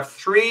and you have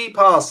 3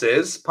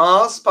 passes,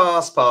 pass,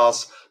 pass,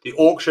 pass, the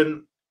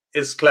auction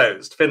is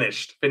closed,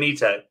 finished,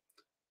 finito,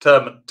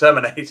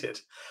 terminated.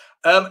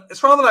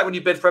 It's rather like when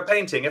you bid for a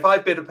painting. If I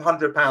bid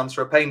 £100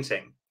 for a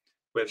painting,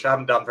 which I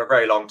haven't done for a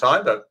very long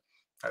time, but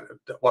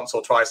once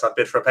or twice I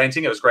bid for a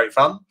painting, it was great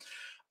fun.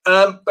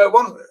 But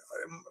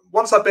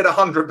once I bid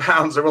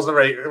 £100, it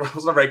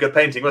wasn't a very good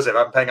painting, was it?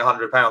 I'm paying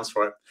 £100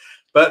 for it.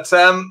 But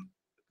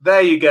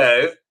there you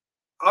go.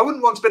 I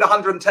wouldn't want to bid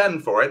 110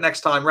 for it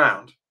next time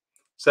round.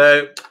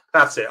 So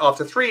that's it.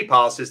 After 3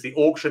 passes, the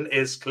auction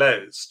is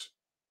closed.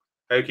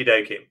 Okie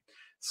dokie.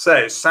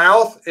 So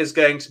South is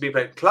going to be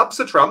playing clubs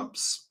or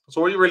trumps. That's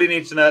all you really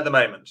need to know at the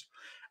moment.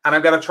 And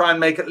I'm going to try and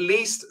make at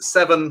least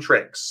 7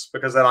 tricks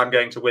because then I'm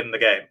going to win the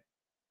game,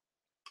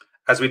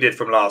 as we did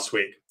from last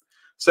week.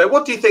 So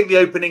what do you think the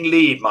opening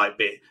lead might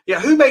be? Yeah,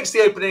 who makes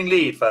the opening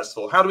lead, first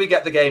of all? How do we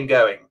get the game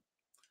going?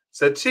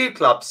 So 2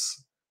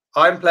 clubs.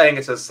 I'm playing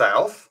it as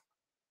South.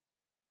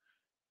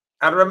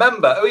 And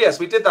remember, oh yes,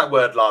 we did that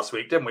word last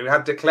week, didn't we? We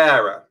had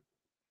declarer.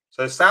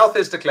 So South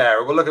is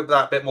declarer. We'll look at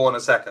that a bit more in a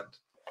second.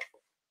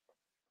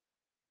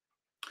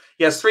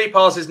 Yes, 3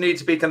 passes need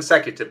to be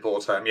consecutive,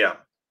 poor time, yeah.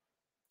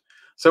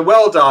 So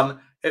well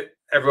done,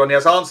 everyone.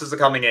 Yes, answers are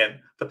coming in.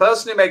 The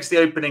person who makes the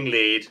opening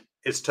lead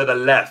is to the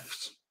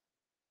left.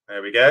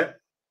 There we go.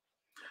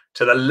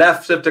 To the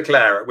left of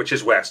declarer, which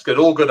is West. Good,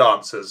 all good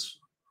answers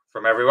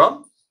from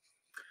everyone.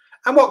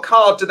 And what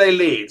card do they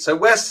lead? So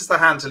West is the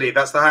hand to lead.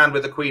 That's the hand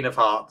with the Queen of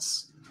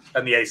Hearts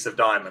and the Ace of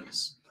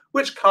Diamonds.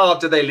 Which card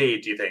do they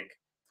lead, do you think?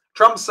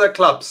 Trumps are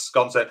clubs,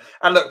 Gonzo.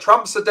 And look,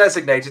 trumps are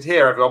designated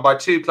here, everyone, by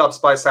 2 clubs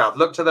by South.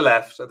 Look to the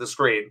left of the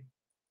screen.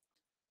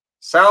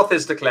 South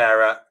is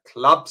declarer,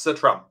 clubs are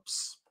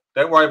trumps.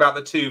 Don't worry about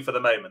the 2 for the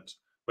moment.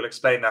 We'll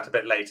explain that a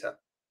bit later.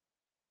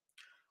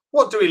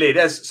 What do we lead?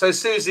 So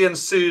Susie and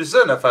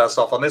Susan are first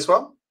off on this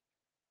one.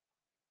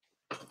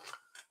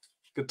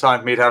 Good time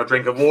for me to have a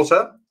drink of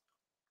water.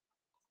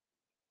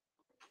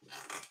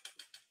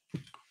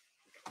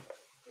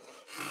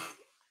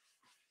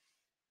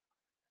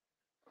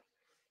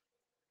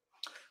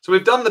 So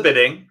we've done the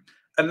bidding.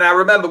 And now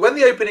remember, when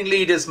the opening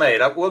lead is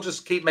made, we'll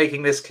just keep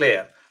making this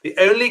clear. The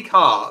only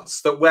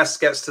cards that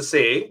West gets to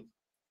see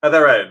are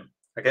their own.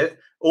 Okay,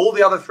 all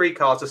the other 3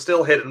 cards are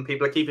still hidden.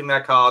 People are keeping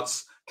their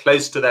cards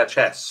close to their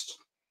chest.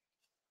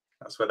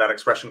 That's where that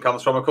expression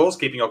comes from, of course,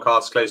 keeping your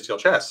cards close to your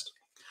chest.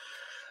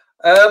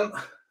 The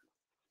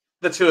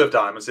 2 of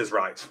diamonds is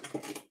right.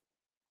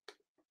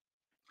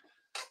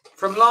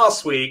 From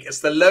last week, it's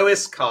the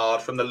lowest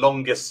card from the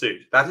longest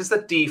suit. That is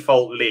the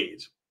default lead.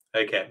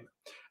 Okay.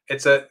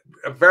 It's a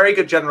very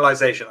good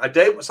generalization.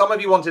 Some of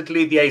you wanted to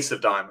lead the Ace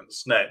of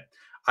Diamonds. No,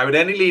 I would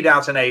only lead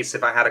out an ace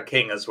if I had a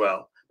king as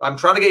well. I'm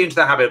trying to get you into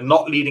the habit of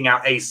not leading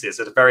out aces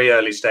at a very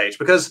early stage,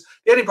 because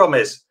the only problem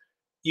is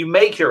you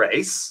make your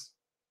ace,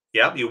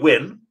 yeah, you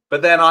win,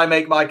 but then I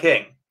make my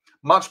king.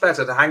 Much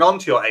better to hang on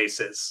to your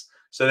aces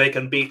so they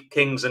can beat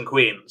kings and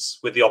queens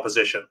with the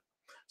opposition.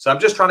 So I'm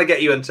just trying to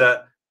get you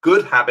into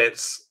good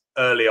habits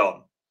early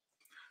on.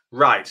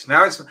 Right,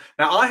 now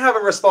I have a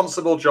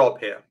responsible job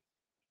here.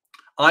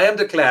 I am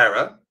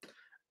declarer,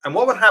 and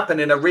what would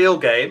happen in a real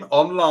game,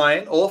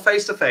 online or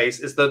face-to-face,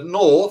 is that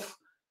North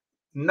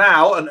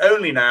now and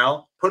only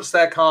now puts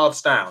their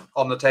cards down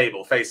on the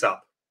table face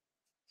up.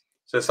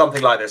 So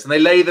something like this, and they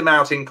lay them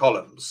out in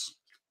columns.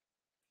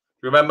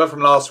 Remember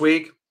from last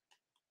week?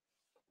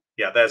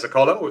 Yeah, there's a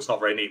column. Oh, it's not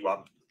a very neat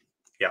one.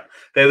 Yeah,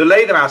 they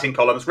lay them out in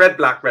columns, red,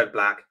 black,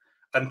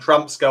 and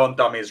trumps go on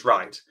dummies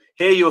right.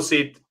 Here you'll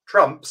see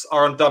trumps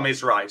are on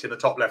dummies right in the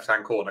top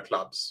left-hand corner,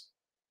 clubs.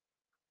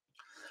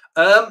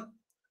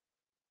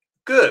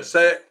 Good.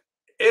 So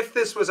if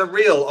this was a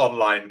real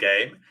online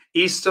game,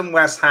 East and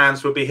West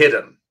hands would be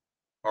hidden.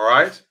 All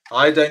right.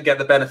 I don't get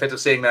the benefit of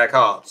seeing their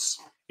cards.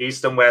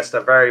 East and West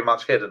are very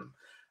much hidden.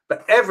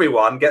 But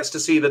everyone gets to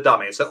see the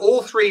dummy. So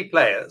all three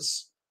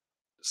players,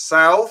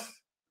 South,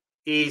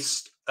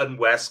 East, and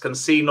West, can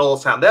see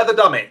North's hand. They're the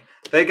dummy.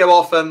 They go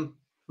off and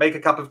make a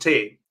cup of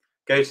tea,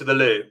 go to the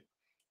loo,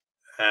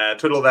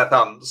 twiddle their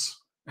thumbs.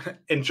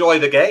 Enjoy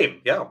the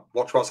game. Yeah,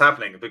 watch what's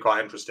happening. It'll be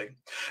quite interesting.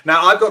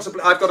 Now I've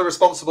got a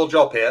responsible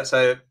job here.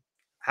 So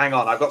hang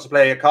on. I've got to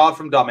play a card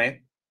from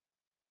dummy.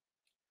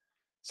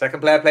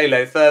 Second player play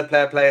low. Third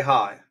player play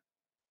high.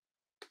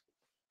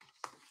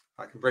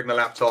 I can bring the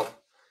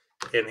laptop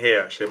in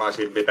here. Actually, it might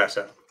even be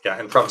better. Yeah,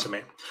 in front of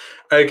me.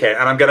 Okay,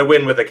 and I'm going to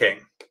win with the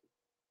king.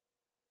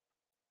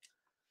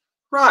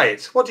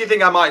 Right. What do you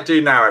think I might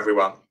do now,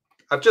 everyone?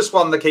 I've just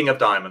won the king of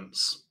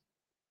diamonds.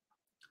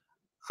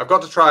 I've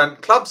got to try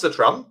and clubs are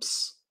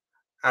trumps,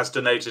 as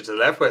denoted to the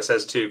left where it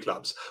says 2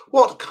 clubs.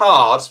 What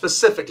card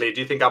specifically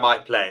do you think I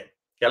might play?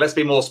 Yeah, let's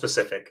be more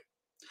specific.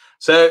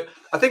 So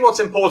I think what's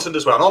important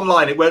as well, and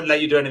online it won't let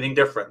you do anything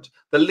different.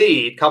 The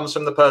lead comes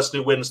from the person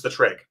who wins the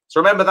trick. So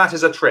remember that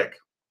is a trick.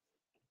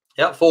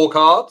 Yeah, 4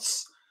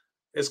 cards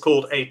is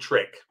called a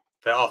trick.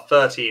 There are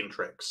 13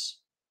 tricks.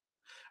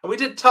 And we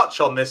did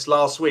touch on this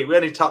last week. We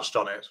only touched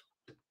on it.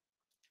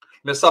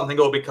 There's something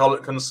we'll be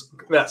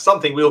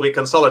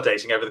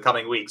consolidating over the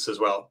coming weeks as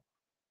well.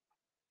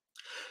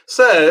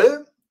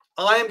 So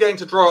I am going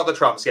to draw out the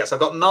trumps. Yes, I've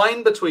got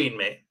 9 between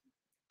me,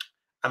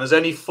 and there's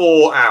only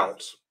 4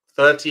 out.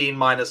 13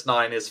 minus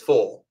 9 is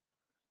 4.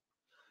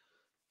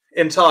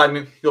 In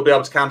time, you'll be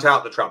able to count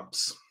out the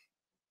trumps.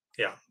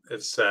 Yeah,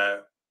 it's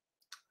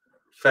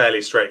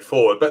fairly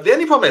straightforward. But the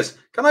only problem is,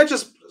 can I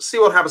just see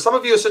what happens? Some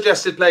of you have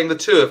suggested playing the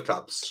 2 of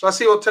clubs. Shall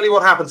I tell you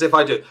what happens if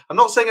I do? I'm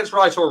not saying it's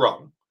right or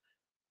wrong.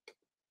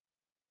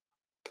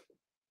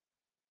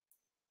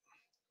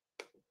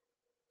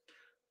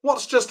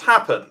 What's just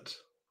happened?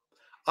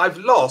 I've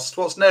lost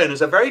what's known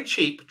as a very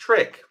cheap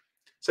trick.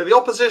 So the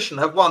opposition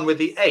have won with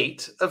the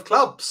 8 of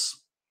clubs.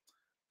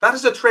 That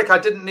is a trick I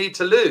didn't need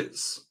to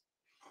lose.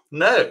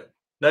 No.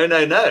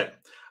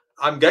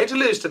 I'm going to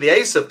lose to the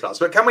ace of clubs,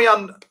 but can we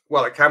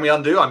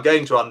undo? I'm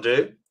going to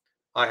undo.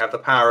 I have the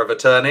power of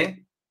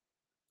attorney.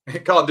 You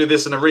can't do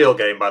this in a real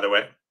game, by the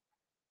way.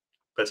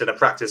 But in a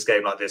practice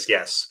game like this,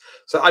 yes.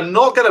 So I'm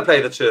not going to play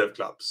the 2 of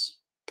clubs.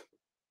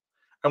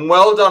 And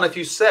well done if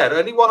you said,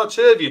 only 1 or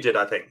 2 of you did,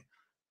 I think.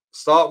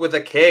 Start with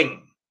the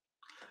king.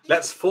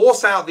 Let's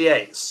force out the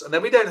ace, and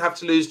then we don't have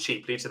to lose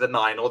cheaply to the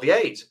 9 or the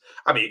 8.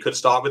 I mean, you could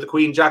start with the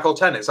queen, jack, or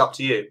 10. It's up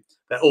to you.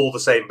 They're all the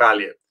same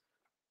value.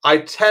 I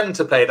tend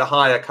to play the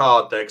higher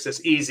card, though, because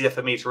it's easier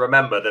for me to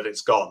remember that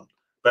it's gone.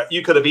 But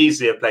you could have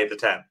easily played the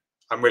 10.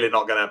 I'm really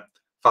not going to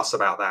fuss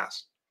about that.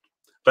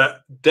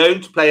 But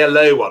don't play a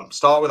low one.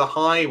 Start with a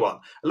high one.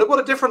 And look what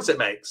a difference it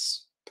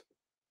makes.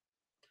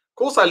 Of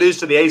course, I lose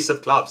to the ace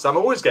of clubs. I'm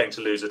always going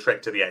to lose a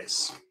trick to the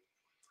ace.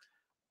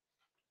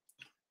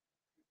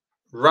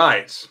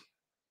 Right.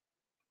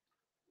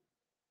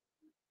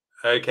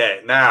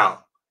 Okay,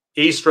 now,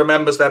 East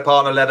remembers their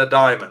partner led a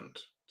diamond.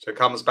 So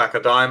comes back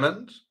a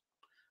diamond.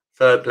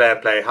 Third player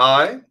play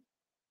high.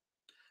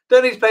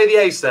 Don't need to play the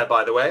ace there,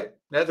 by the way.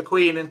 No, the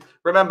queen. And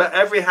remember,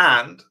 every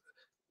hand,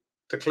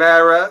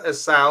 declarer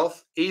as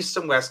south, east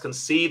and west can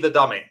see the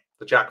dummy,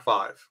 the jack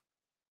 5.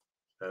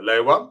 So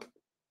low one.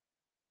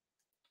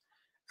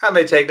 And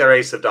they take their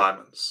ace of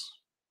diamonds.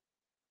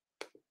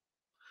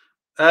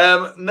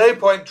 No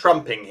point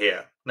trumping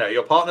here. No,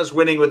 your partner's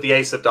winning with the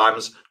ace of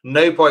diamonds.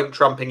 No point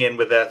trumping in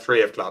with their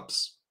 3 of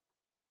clubs.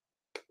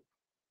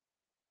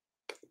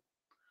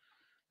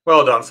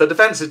 Well done. So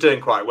defense is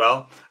doing quite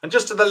well. And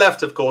just to the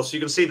left, of course, you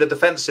can see the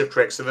defensive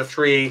tricks are the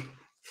three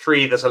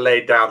that are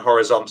laid down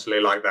horizontally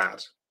like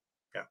that.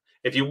 Yeah.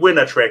 If you win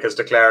a trick as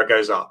declarer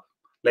goes up,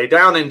 lay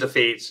down in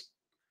defeat,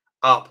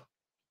 up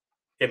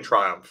in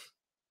triumph.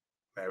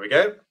 There we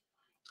go.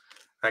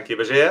 Thank you,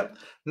 Bajir.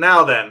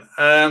 Now then,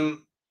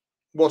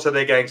 what are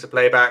they going to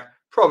play back?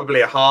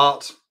 Probably a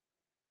heart.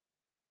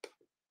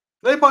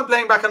 No point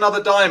playing back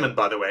another diamond,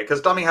 by the way,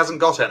 because dummy hasn't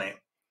got any.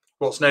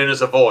 What's known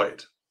as a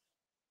void.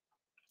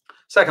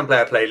 Second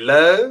player play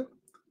low.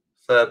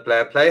 Third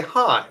player play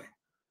high.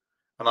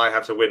 And I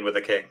have to win with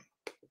a king.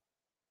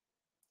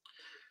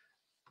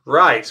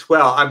 Right,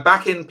 well, I'm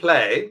back in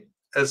play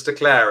as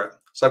declarer.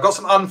 So I've got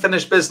some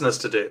unfinished business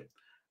to do.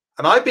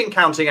 And I've been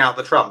counting out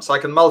the trumps. I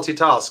can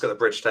multitask at the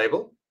bridge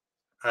table.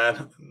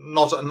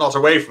 Not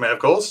away from it, of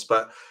course,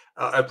 but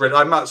at bridge.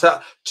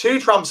 So 2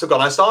 trumps have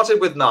gone. I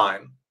started with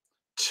 9.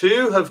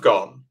 2 have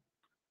gone,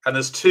 and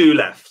there's 2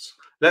 left.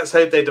 Let's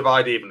hope they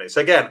divide evenly.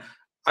 So again,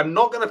 I'm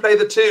not going to play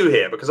the 2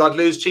 here because I'd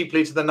lose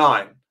cheaply to the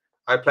 9.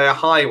 I play a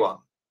high one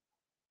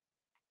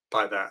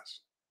like that.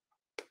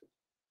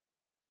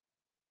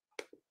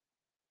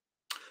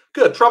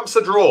 Good. Trumps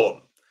are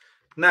drawn.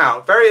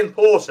 Now, very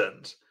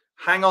important.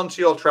 Hang on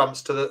to your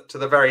trumps to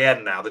the very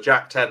end now. The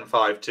Jack 10,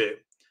 5, 2.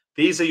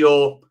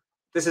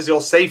 This is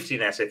your safety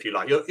net, if you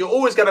like. You're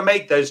always going to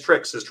make those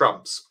tricks as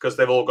trumps because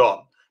they've all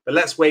gone. But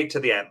let's wait to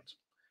the end.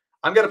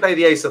 I'm going to play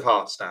the ace of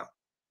hearts now.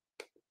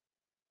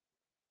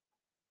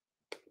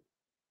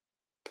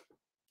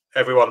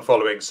 Everyone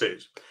following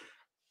suit.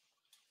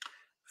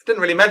 I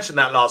didn't really mention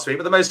that last week,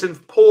 but the most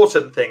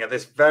important thing at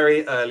this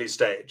very early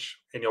stage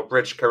in your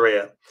bridge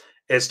career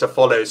is to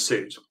follow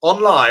suit.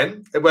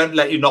 Online, it won't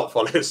let you not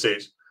follow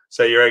suit,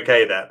 so you're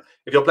okay there.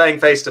 If you're playing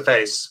face to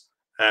face,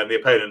 the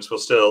opponents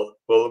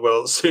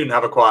will soon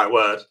have a quiet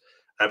word,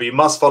 but you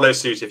must follow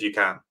suit if you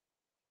can.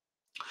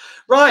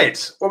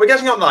 Right, well, we're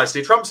getting on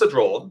nicely. Trumps are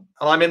drawn,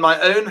 and I'm in my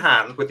own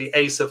hand with the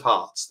ace of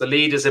hearts. The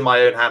lead is in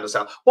my own hand as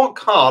south. What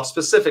card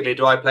specifically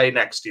do I play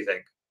next, do you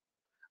think?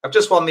 I've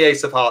just won the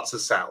ace of hearts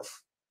as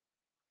south.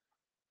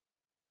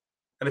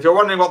 And if you're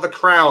wondering what the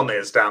crown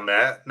is down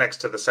there next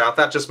to the south,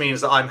 that just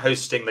means that I'm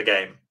hosting the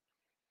game.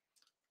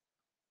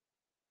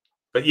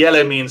 But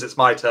yellow means it's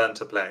my turn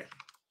to play.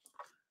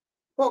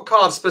 What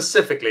card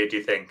specifically do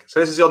you think? So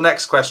this is your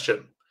next question.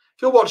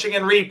 If you're watching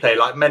in replay,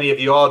 like many of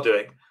you are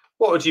doing,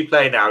 what would you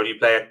play now? Would you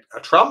play a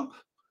trump?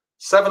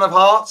 7 of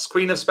hearts?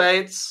 Queen of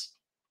spades?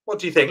 What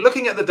do you think?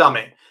 Looking at the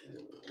dummy.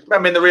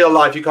 Remember, in the real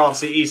life, you can't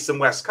see east and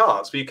west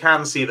cards, but you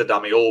can see the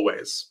dummy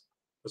always.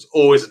 There's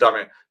always a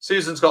dummy.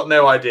 Susan's got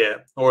no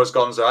idea, or has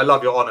Gonzo. I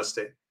love your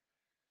honesty.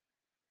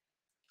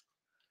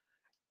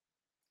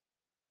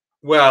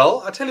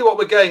 Well, I tell you what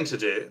we're going to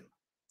do,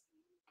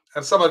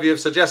 and some of you have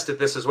suggested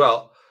this as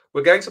well.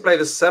 We're going to play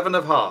the 7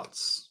 of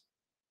hearts.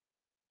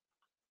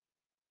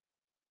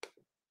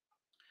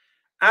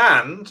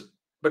 And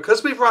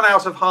because we've run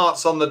out of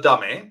hearts on the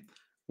dummy,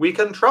 we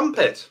can trump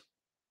it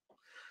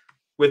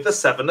with the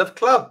 7 of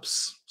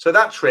clubs. So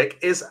that trick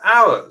is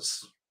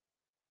ours.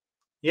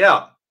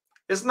 Yeah.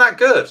 Isn't that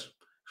good?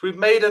 We've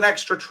made an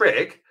extra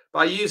trick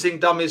by using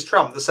dummy's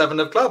trump, the 7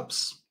 of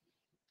clubs.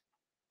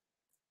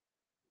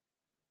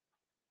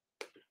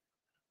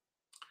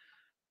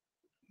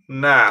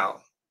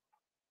 Now,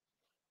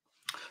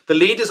 the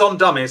lead is on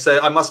dummy,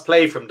 so I must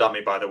play from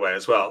dummy, by the way,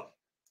 as well.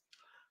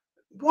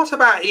 What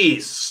about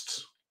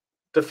East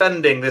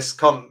defending this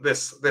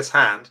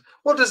hand?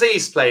 What does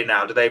East play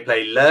now? Do they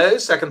play low?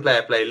 Second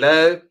player play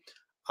low,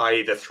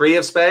 i.e. the 3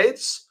 of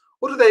spades?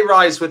 Or do they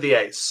rise with the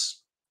ace?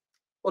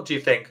 What do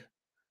you think?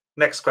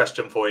 Next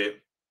question for you.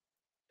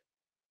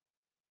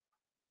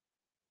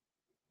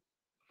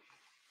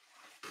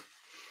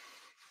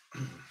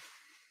 Of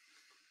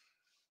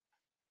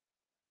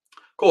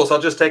course,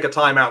 I'll just take a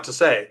time out to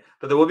say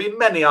that there will be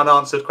many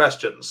unanswered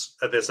questions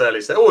at this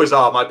early stage. Always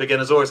are. My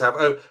beginners always have,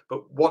 oh,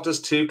 but what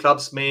does 2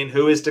 clubs mean?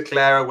 Who is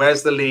declarer?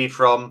 Where's the lead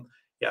from?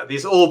 Yeah,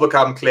 these all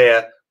become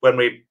clear when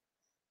we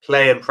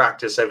play and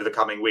practice over the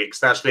coming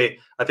weeks. And actually,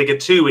 I think in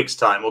 2 weeks'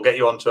 time, we'll get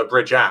you onto a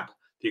bridge app.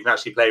 You can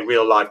actually play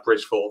real life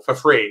bridge for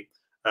free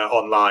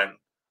online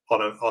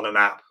on an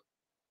app.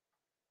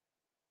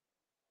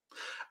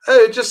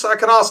 Oh, just I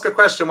can ask a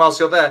question whilst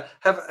you're there.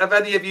 Have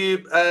any of you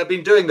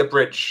been doing the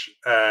bridge,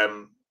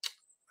 the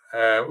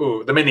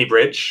mini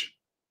bridge?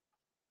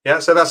 Yeah,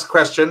 so that's a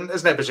question,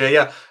 isn't it, Bajir?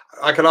 Yeah,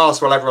 I can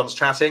ask while everyone's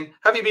chatting.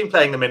 Have you been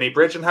playing the mini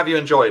bridge and have you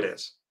enjoyed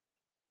it?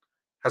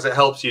 Has it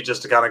helped you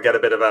just to kind of get a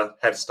bit of a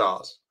head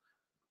start?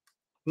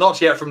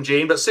 Not yet from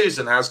Jean, but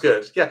Susan has.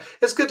 Good. Yeah,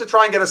 it's good to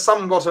try and get a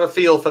somewhat of a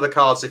feel for the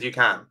cards if you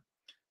can,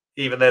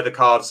 even though the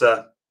cards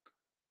are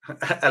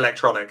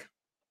electronic.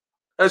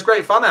 It was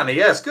great fun, Annie.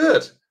 Yes,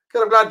 good.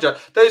 Good, I'm glad you.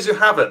 Those who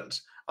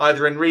haven't,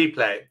 either in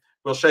replay,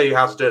 we'll show you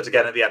how to do it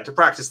again at the end to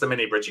practice the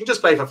mini bridge. You can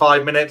just play for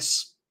 5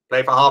 minutes,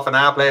 play for half an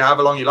hour, play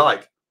however long you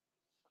like.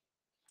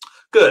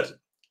 Good.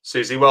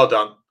 Susie, well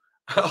done.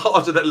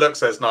 Harder than it looks,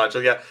 says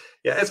Nigel. Yeah,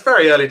 it's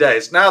very early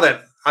days. Now then,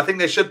 I think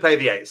they should play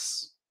the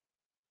ace.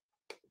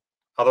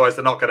 Otherwise,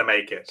 they're not going to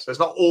make it. So it's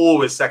not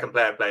always second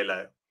player play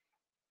low.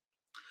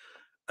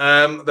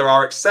 There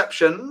are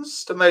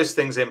exceptions to most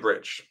things in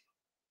bridge.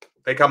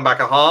 They come back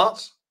a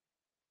heart,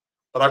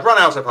 but I've run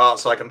out of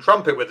hearts, so I can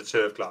trump it with the 2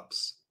 of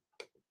clubs.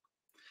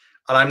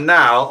 And I'm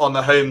now on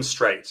the home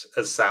straight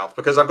as south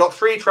because I've got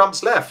 3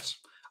 trumps left.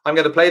 I'm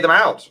going to play them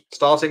out,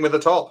 starting with the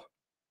top,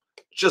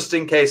 just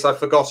in case I've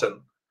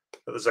forgotten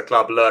that there's a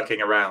club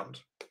lurking around.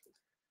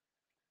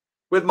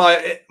 With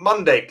my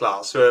Monday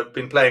class, who have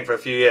been playing for a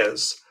few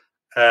years,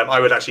 I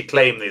would actually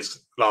claim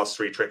these last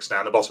 3 tricks now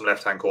in the bottom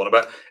left-hand corner,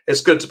 but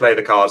it's good to play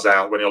the cards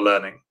out when you're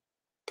learning.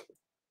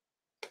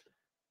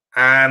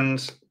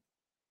 And,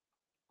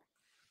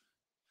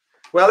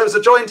 well, it was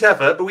a joint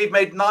effort, but we've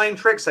made 9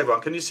 tricks,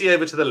 everyone. Can you see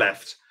over to the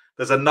left?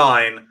 There's a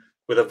 9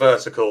 with a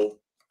vertical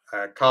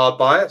card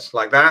by it,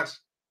 like that.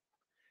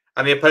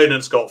 And the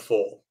opponent's got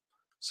 4.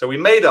 So we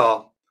made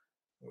our,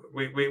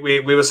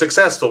 we were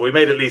successful. We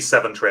made at least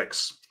 7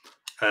 tricks.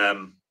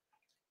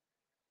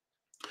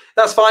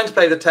 That's fine to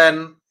play the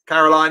 10,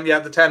 Caroline. Yeah,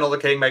 the 10 or the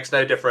king makes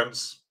no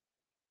difference.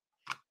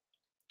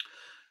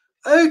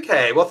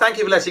 Okay, well, thank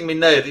you for letting me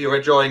know that you're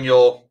enjoying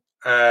your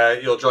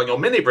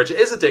mini bridge. It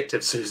is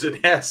addictive, Susan.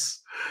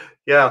 Yes,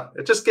 Yeah,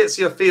 it just gets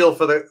you a feel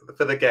for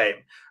the game.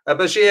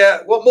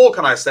 Bashir, what more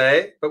can I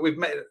say? But we've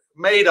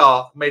made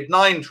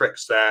 9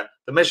 tricks there.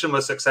 The mission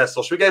was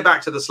successful. Should we go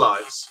back to the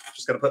slides?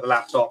 Just going to put the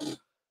laptop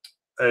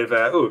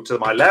over to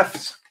my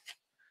left,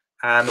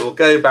 and we'll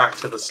go back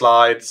to the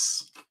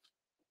slides.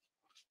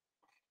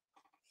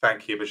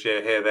 Thank you,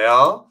 Bashir. Here they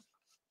are.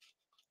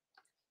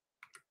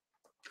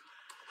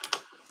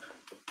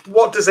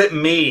 What does it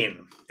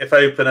mean if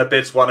opener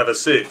bids one of a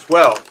suit?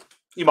 Well,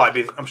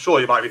 I'm sure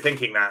you might be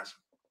thinking that.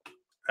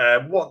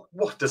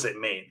 What does it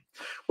mean?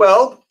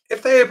 Well,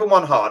 if they open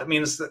one heart, it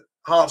means that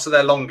hearts are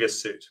their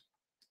longest suit.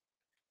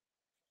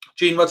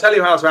 Jean will tell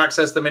you how to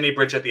access the mini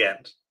bridge at the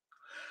end.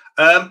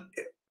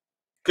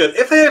 Good.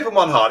 If they open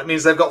one heart, it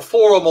means they've got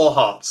 4 or more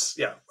hearts.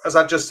 Yeah, as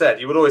I've just said,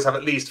 you would always have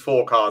at least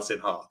 4 cards in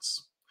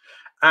hearts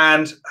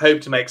and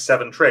hope to make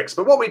 7 tricks.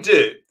 But what we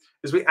do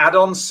is we add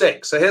on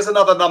 6. So here's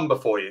another number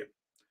for you.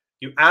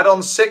 You add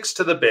on 6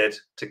 to the bid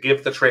to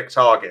give the trick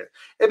target.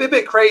 It'd be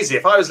a bit crazy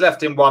if I was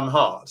left in 1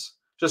 heart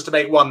just to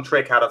make 1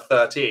 trick out of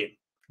 13. It'd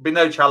be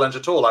no challenge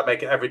at all. I'd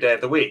make it every day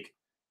of the week,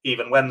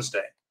 even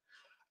Wednesday.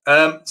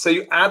 So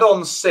you add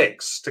on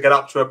 6 to get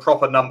up to a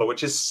proper number,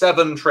 which is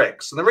 7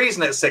 tricks. And the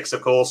reason it's 6,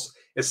 of course,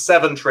 is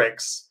 7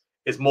 tricks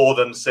is more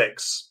than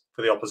 6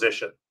 for the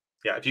opposition.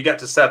 Yeah, if you get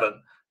to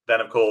 7,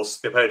 then, of course,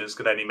 the opponents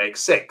can only make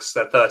 6.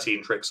 They're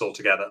 13 tricks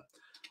altogether.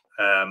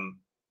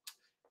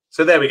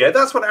 So there we go.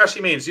 That's what it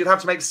actually means. You'd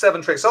have to make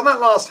 7 tricks. On that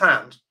last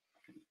hand,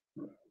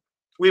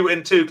 we were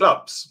in 2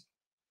 clubs.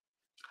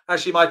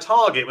 Actually, my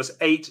target was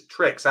 8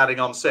 tricks,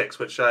 adding on 6,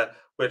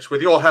 which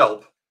with your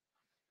help,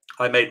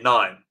 I made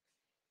 9.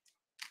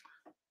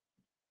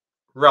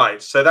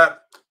 Right, so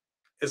that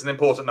is an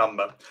important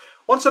number.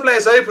 Once the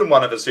players open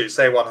one of the suits,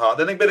 say 1 heart,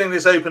 then the bidding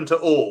is open to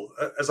all,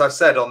 as I've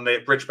said on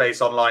the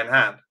bridge-based online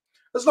hand.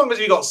 As long as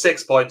you got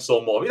 6 points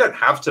or more, you don't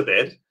have to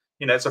bid.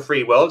 You know, it's a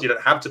free world. You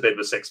don't have to bid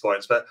with 6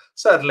 points, but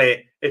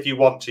certainly if you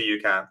want to, you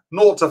can.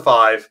 0 to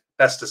 5,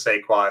 best to stay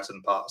quiet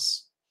and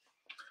pass.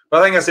 But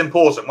I think that's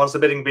important. Once the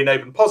bidding has been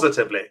opened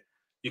positively,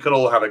 you can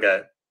all have a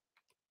go.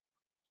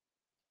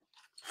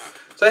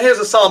 So here's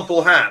a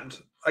sample hand.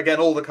 Again,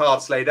 all the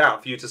cards laid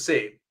out for you to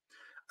see.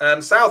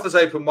 South has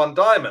opened 1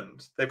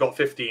 diamond. They've got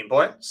 15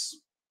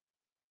 points.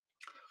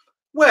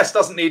 West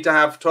doesn't need to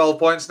have 12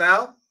 points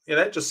now. You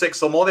know, just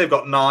 6 or more. They've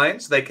got 9,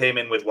 so they came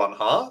in with 1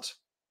 heart.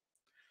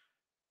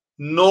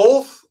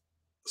 North,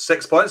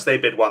 6 points. They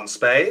bid 1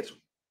 spade.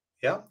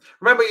 Yeah.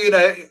 Remember, you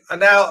know,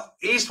 and now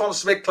East wants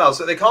to bid clubs,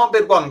 but they can't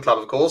bid 1 club,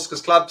 of course,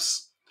 because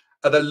clubs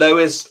are the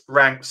lowest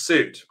ranked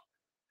suit.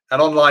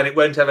 And online, it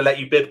won't ever let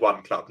you bid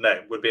 1 club. No,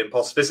 it would be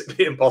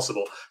physically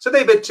impossible. So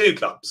they bid 2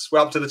 clubs. We're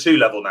up to the 2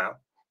 level now.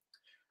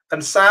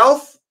 And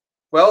South,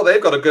 well,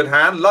 they've got a good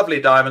hand. Lovely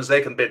diamonds.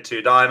 They can bid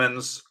 2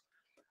 diamonds.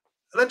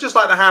 And then just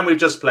like the hand we've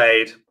just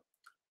played,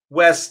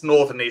 West,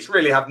 North, and East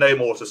really have no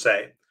more to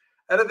say.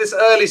 And at this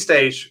early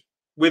stage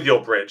with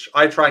your bridge,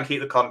 I try and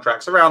keep the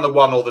contracts around the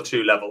 1 or the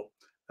 2 level.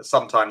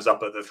 Sometimes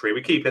up at the 3.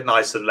 We keep it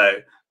nice and low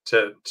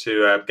to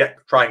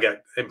try and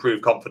get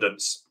improved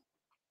confidence.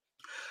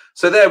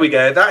 So there we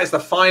go. That is the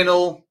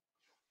final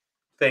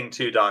thing,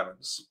 2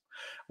 diamonds.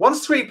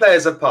 Once 3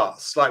 players have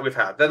passed, like we've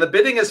had, then the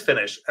bidding is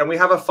finished and we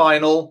have a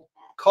final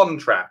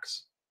contract.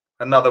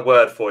 Another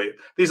word for you.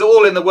 These are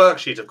all in the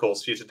worksheet, of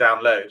course, for you to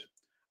download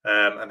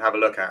and have a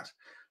look at.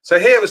 So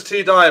here it was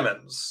 2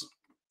 diamonds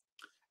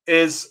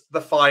is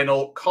the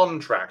final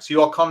contract.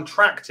 You are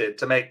contracted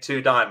to make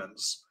 2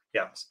 diamonds.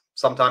 Yes.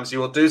 Sometimes you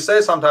will do so,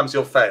 sometimes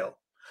you'll fail.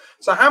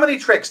 So how many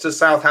tricks does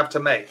South have to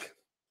make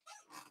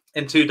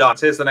in 2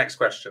 diamonds? Here's the next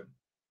question.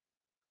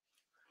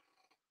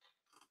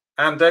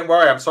 And don't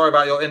worry, I'm sorry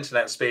about your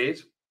internet speed.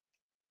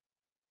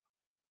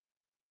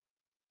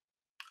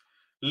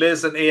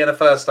 Liz and Ian are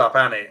first up.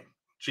 Annie,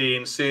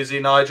 Jean, Susie,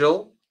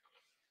 Nigel.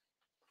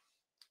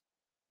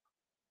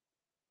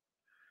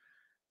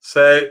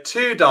 So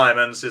 2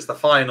 diamonds is the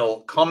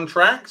final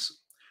contract.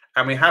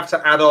 And we have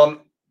to add on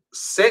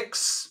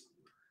 6.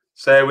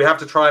 So we have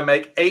to try and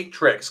make 8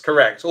 tricks.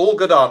 Correct. All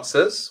good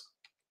answers.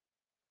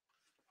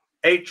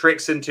 8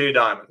 tricks in 2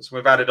 diamonds.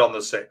 We've added on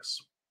the 6.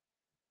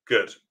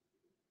 Good.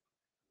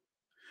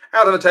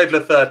 Out of a total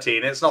of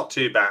 13, it's not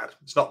too bad.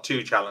 It's not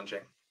too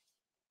challenging.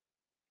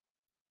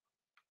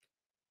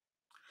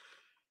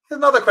 Here's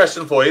another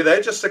question for you,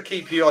 though, just to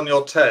keep you on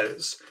your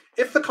toes.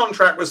 If the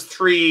contract was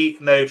 3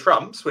 no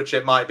trumps, which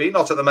it might be,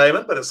 not at the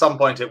moment, but at some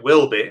point it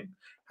will be,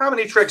 how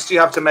many tricks do you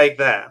have to make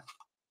there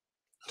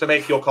to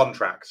make your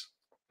contract?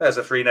 There's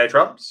a 3 no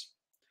trumps.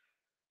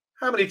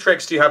 How many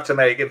tricks do you have to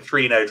make in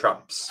 3 no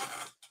trumps?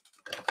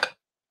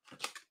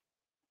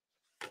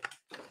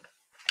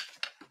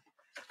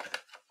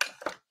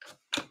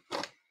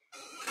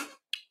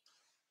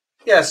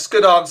 Yes,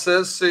 good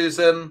answers.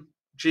 Susan,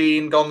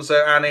 Jean,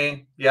 Gonzo,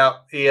 Annie, yeah,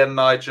 Ian,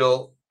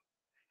 Nigel.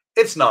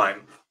 It's 9.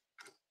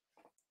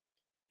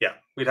 Yeah,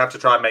 we'd have to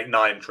try and make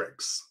 9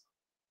 tricks.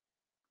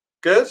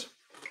 Good.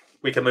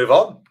 We can move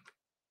on.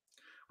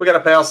 We're going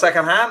to play our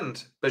second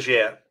hand,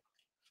 Bajir,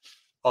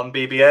 on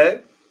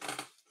BBO.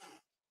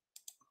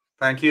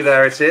 Thank you.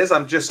 There it is.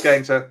 I'm just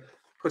going to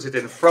put it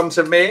in front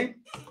of me.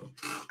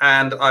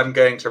 And I'm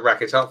going to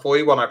rack it up for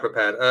you, one I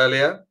prepared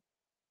earlier.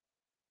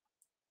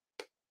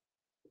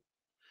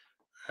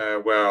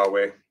 Where are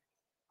we?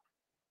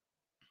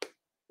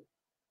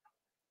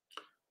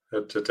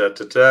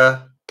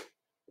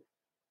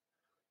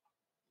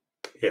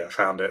 Yeah,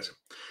 found it.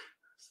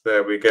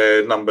 There we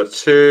go, number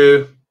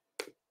 2.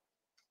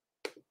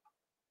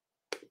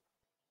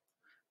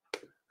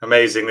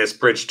 Amazing, this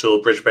bridge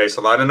tool, Bridge Base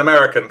Online, an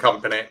American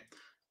company,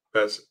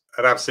 but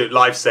an absolute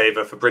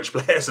lifesaver for bridge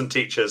players and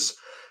teachers,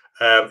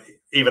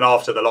 even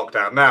after the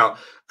lockdown. Now,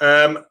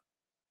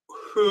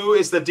 who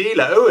is the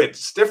dealer? Oh,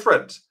 it's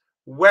different.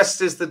 West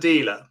is the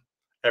dealer,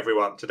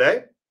 everyone,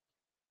 today.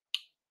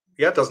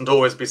 Yeah, it doesn't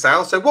always be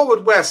South. So what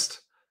would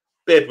West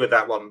bid with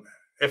that one,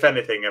 if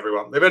anything,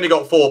 everyone? They've only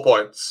got 4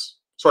 points.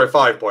 Sorry,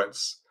 5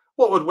 points.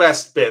 What would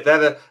West bid?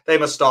 They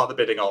must start the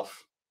bidding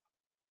off.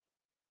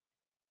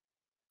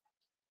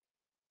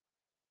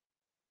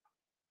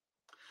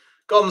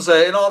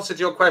 Gonzo, in answer to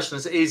your question,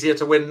 is it easier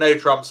to win no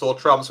trumps or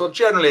trumps? Well,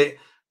 generally,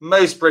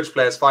 most bridge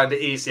players find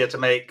it easier to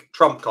make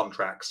trump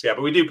contracts. Yeah,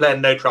 but we do play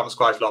in no trumps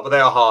quite a lot, but they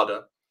are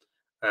harder,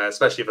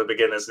 especially for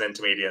beginners and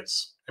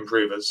intermediates,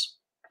 improvers.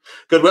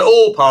 Good, we're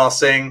all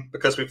passing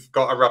because we've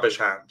got a rubbish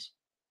hand.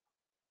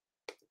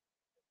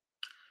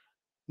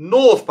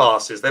 North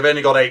passes, they've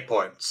only got 8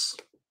 points.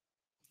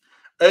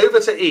 Over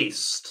to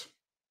East,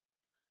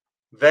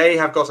 they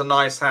have got a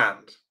nice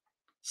hand,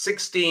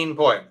 16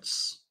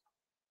 points.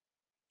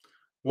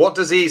 What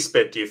does East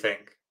bid, do you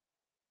think?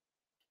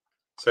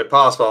 So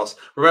pass, pass.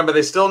 Remember,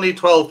 they still need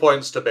 12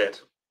 points to bid.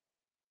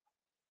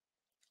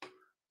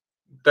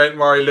 Don't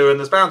worry, Lewin.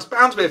 There's bound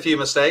to be a few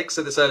mistakes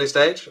at this early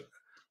stage.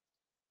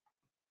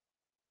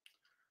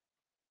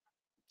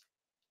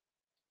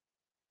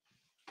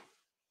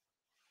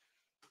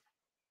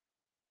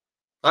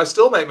 I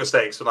still make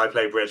mistakes when I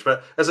play bridge,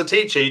 but as a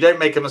teacher, you don't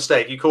make a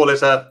mistake. You call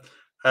it an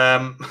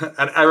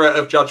error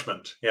of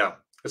judgment. Yeah,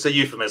 it's a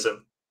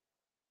euphemism.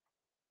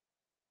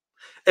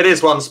 It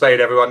is 1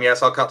 spade, everyone.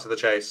 Yes, I'll cut to the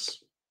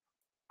chase.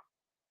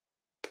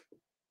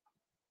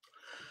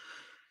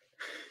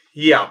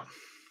 Yeah.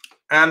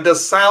 And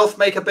does South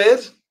make a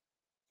bid?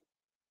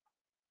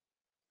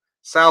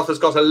 South has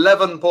got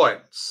 11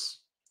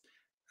 points.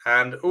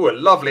 And, ooh, a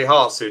lovely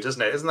heart suit,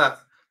 isn't it?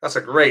 That's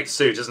a great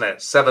suit, isn't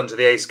it? 7 to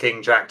the ace,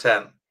 king, jack,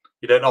 10.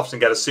 You don't often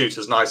get a suit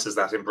as nice as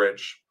that in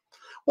bridge.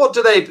 What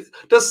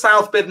does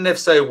South bid, and if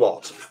so,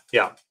 what?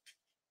 Yeah.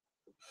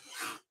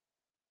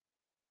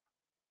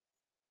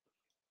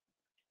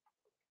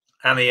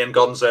 Annie and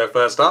Gonzo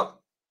first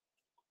up.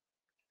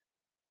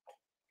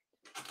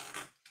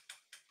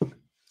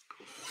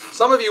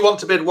 Some of you want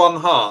to bid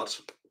 1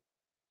 heart.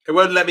 It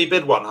won't let me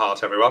bid 1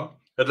 heart, everyone.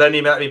 It'll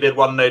only let me bid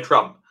 1 no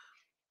trump,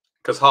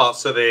 because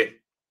hearts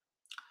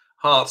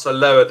are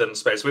lower than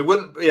spades. We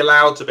wouldn't be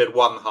allowed to bid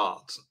 1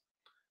 heart.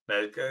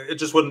 No, it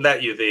just wouldn't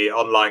let you, the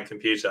online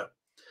computer.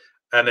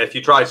 And if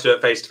you tried to do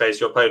it face to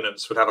face, your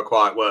opponents would have a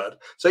quiet word.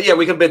 So yeah,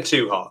 we can bid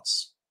 2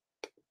 hearts.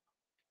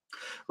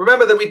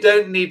 Remember that we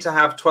don't need to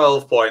have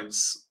 12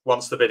 points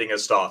once the bidding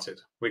has started.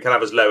 We can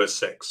have as low as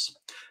 6.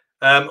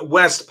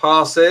 West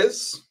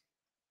passes.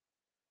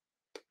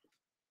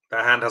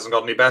 Their hand hasn't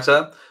got any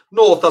better.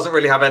 North doesn't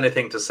really have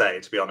anything to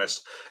say, to be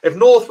honest. If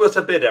North were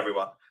to bid,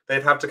 everyone,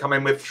 they'd have to come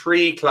in with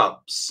 3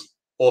 clubs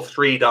or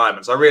 3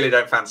 diamonds. I really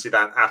don't fancy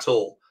that at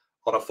all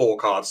on a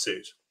 4-card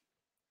suit.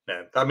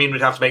 No, that means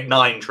we'd have to make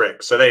 9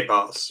 tricks, so they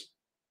pass.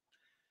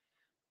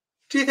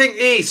 Do you think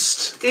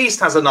East? East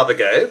has another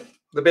go.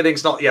 The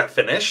bidding's not yet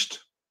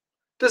finished.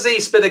 Does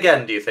East bid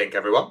again, do you think,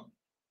 everyone?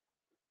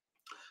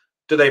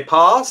 Do they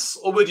pass,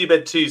 or would you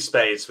bid 2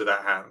 spades with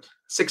that hand?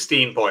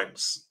 16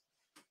 points.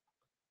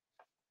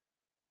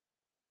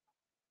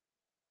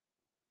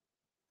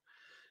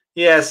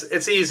 Yes,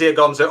 it's easier,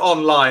 Gonzo.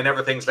 Online,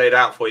 everything's laid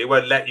out for you. It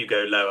won't let you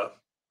go lower.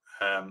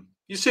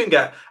 You soon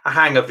get a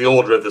hang of the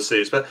order of the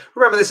suits. But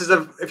remember, this is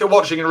if you're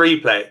watching a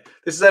replay,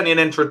 this is only an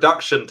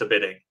introduction to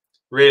bidding.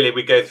 Really,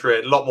 we go through it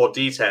in a lot more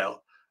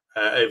detail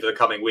over the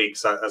coming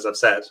weeks, as I've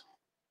said.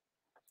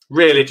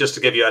 Really, just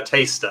to give you a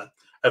taster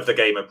of the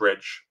game of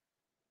bridge.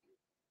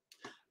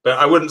 But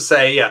I wouldn't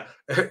say, yeah,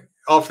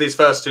 after these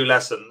first 2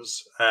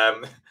 lessons,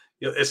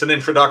 it's an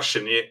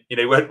introduction.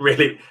 You won't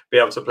really be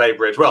able to play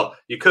bridge. Well,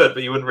 you could,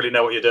 but you wouldn't really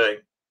know what you're doing.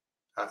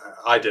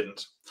 I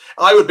didn't.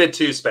 I would bid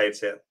 2 spades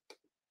here.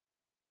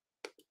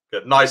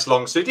 Good, nice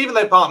long suit. Even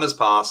though partners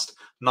passed,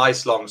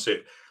 nice long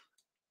suit.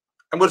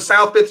 And would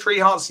South bid 3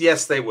 hearts?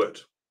 Yes, they would.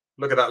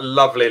 Look at that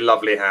lovely,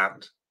 lovely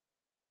hand.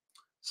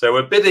 So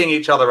we're bidding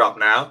each other up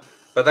now,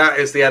 but that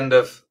is the end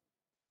of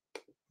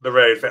the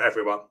road for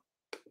everyone.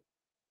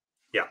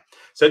 Yeah.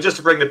 So just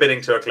to bring the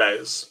bidding to a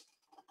close.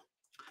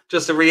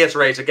 Just to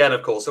reiterate again,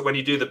 of course, that when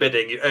you do the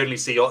bidding, you only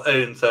see your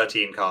own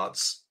 13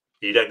 cards.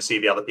 You don't see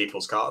the other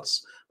people's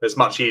cards. But it's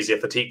much easier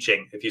for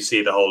teaching if you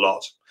see the whole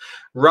lot.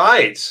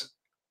 Right.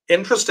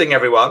 Interesting,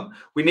 everyone.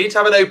 We need to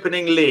have an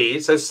opening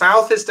lead. So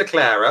South is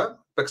declarer,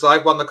 because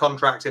I've won the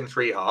contract in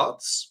 3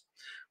 hearts.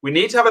 We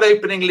need to have an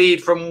opening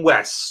lead from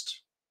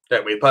West,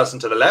 don't we? Person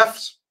to the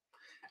left.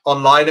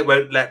 Online, it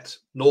won't let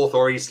North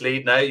or East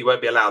lead. No, you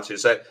won't be allowed to.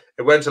 So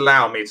It won't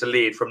allow me to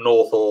lead from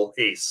north or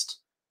east,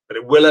 but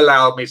it will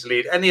allow me to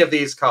lead any of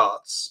these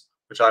cards,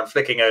 which I'm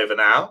flicking over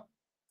now.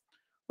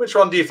 Which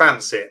one do you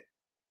fancy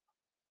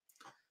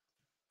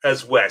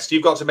as west?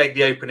 You've got to make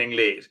the opening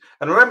lead.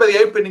 And remember, the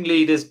opening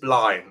lead is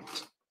blind.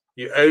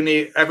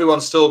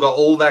 Everyone's still got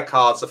all their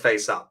cards a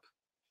face up,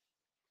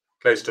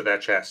 close to their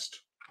chest.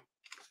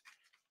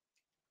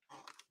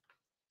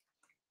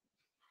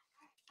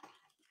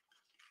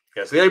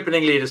 Yes, the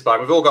opening lead is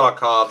blind. We've all got our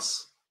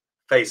cards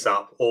face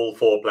up, all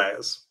 4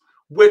 players.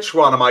 Which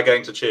one am I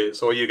going to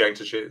choose, or are you going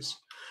to choose?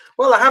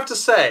 Well, I have to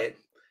say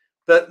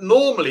that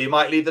normally you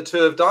might lead the 2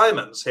 of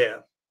diamonds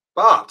here,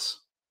 but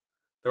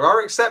there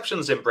are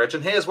exceptions in bridge,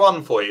 and here's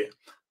one for you.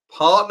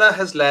 Partner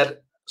has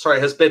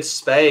bid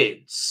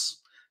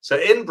spades. So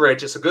in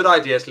bridge, it's a good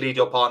idea to lead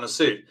your partner's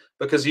suit,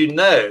 because you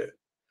know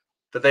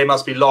that they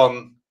must be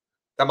long.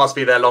 That must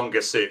be their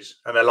longest suit,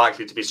 and they're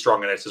likely to be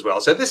strong in it as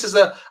well. So this is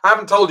I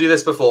haven't told you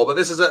this before, but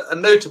this is a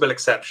notable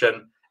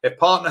exception. If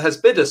partner has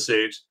bid a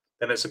suit,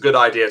 then it's a good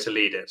idea to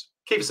lead it.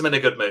 Keeps them in a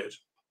good mood.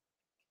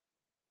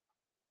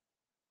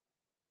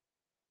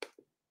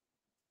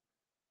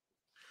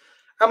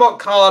 And what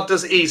card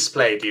does East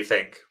play, do you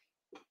think?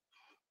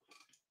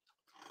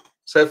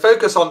 So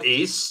focus on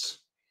East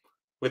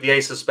with the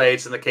Ace of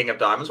Spades and the King of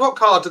Diamonds. What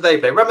card do they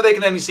play? Remember, they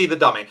can only see the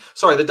dummy.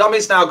 Sorry, the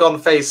dummy's now gone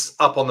face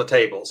up on the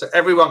table, so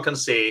everyone can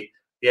see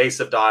the Ace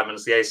of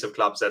Diamonds, the Ace of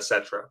Clubs,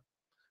 etc.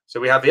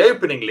 So we have the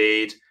opening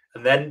lead,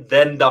 and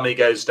then dummy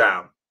goes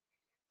down.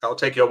 That'll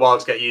take you a while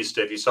to get used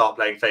to if you start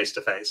playing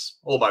face-to-face.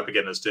 All my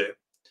beginners do.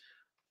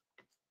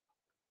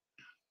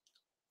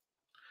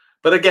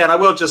 But again, I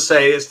will just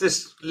say, it's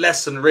this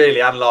lesson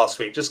really, and last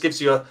week, just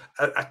gives you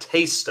a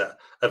taster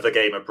of the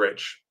game of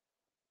bridge.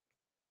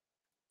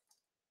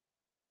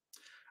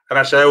 And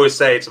actually, I always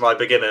say to my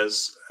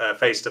beginners,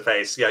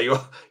 face-to-face, yeah,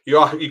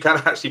 you can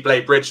actually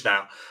play bridge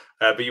now,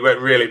 but you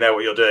won't really know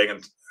what you're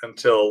doing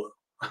until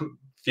a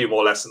few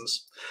more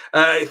lessons.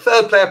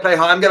 Third player play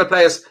high. I'm going to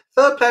play as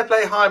third player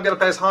play high. I'm going to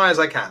play as high as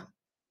I can,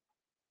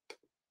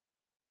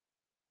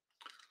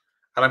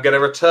 and I'm going to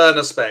return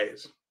a spade.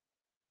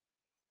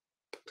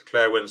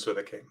 Declare wins with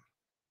a king.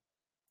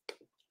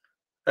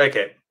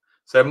 Okay,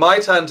 so my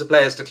turn to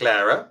play as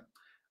declarer,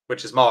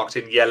 which is marked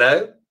in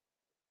yellow.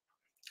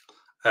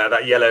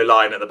 That yellow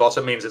line at the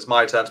bottom means it's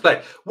my turn to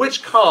play.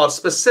 Which card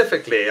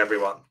specifically,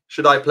 everyone,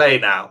 should I play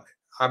now?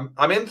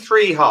 I'm in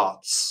 3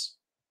 hearts.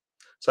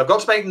 So I've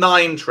got to make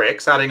 9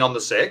 tricks, adding on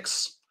the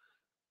 6.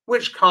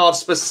 Which card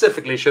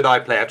specifically should I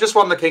play? I've just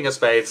won the King of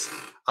Spades,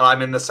 and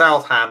I'm in the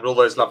south hand with all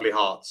those lovely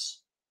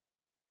hearts.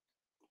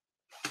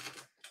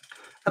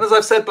 And as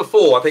I've said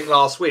before, I think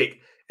last week,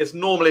 it's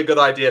normally a good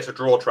idea to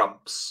draw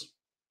trumps.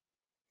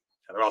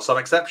 And there are some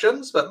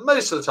exceptions, but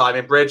most of the time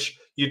in bridge,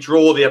 you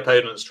draw the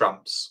opponent's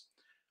trumps.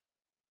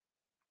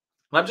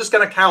 And I'm just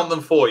going to count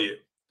them for you.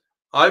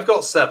 I've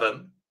got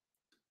 7.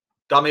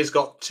 Dummy's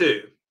got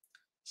 2.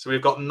 So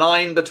we've got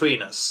 9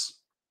 between us.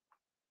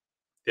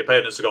 The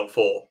opponents have got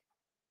 4.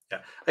 Yeah.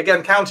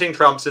 Again, counting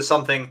trumps is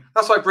something,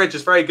 that's why bridge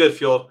is very good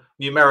for your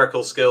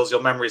numerical skills,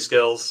 your memory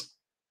skills.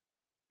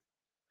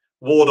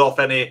 Ward off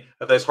any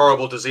of those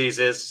horrible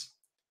diseases,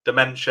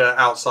 dementia,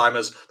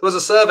 Alzheimer's. There was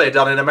a survey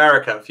done in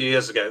America a few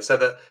years ago that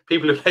said that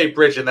people who played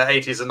bridge in their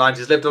 80s and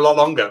 90s lived a lot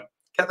longer,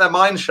 kept their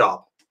minds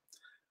sharp.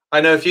 I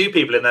know a few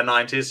people in their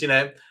 90s, you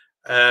know,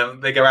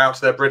 they go out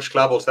to their bridge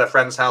club or to their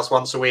friend's house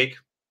once a week.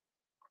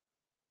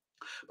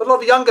 But a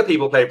lot of younger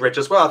people play bridge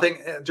as well. I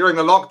think during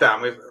the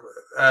lockdown, we've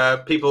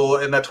people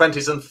in their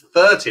 20s and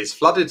 30s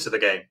flooded to the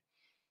game.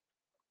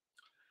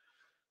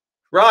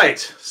 Right,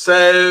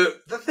 so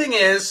the thing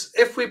is,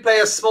 if we play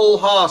a small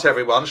heart,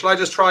 everyone, shall I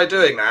just try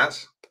doing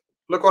that?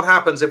 Look what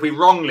happens if we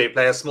wrongly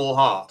play a small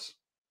heart.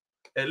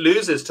 It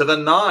loses to the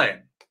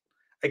 9.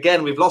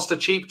 Again, we've lost a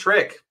cheap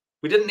trick.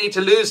 We didn't need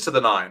to lose to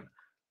the 9.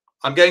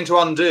 I'm going to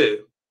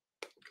undo,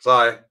 because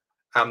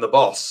I am the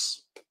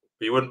boss.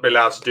 But you wouldn't be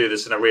allowed to do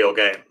this in a real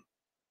game.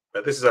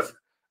 But this is a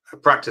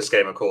practice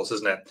game, of course,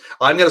 isn't it?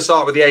 I'm going to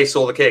start with the ace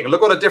or the king.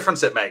 Look what a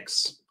difference it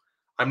makes.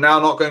 I'm now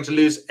not going to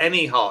lose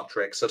any heart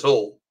tricks at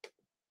all.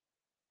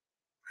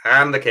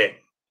 And the king.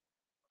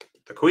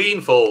 The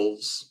queen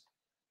falls.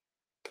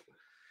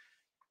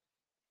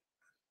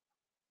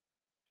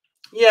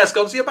 Yes,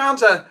 Gonzo, you're bound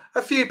to,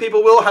 a few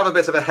people will have a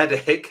bit of a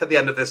headache at the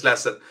end of this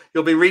lesson.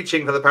 You'll be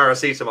reaching for the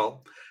paracetamol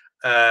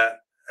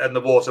and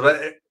the water.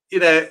 But, you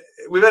know,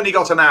 we've only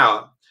got an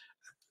hour.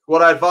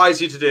 What I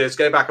advise you to do is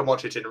go back and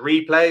watch it in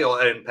replay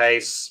or own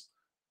pace.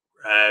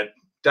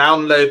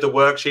 Download the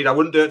worksheet. I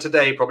wouldn't do it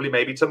today, probably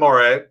maybe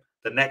tomorrow.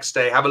 The next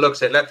day, have a look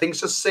at it. Let things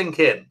just sink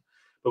in.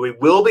 But we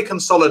will be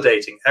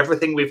consolidating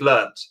everything we've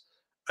learned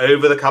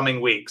over the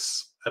coming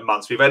weeks and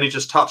months. We've only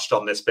just touched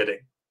on this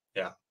bidding.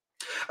 Yeah.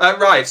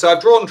 Right, so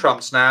I've drawn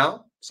trumps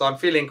now. So I'm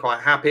feeling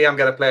quite happy. I'm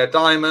going to play a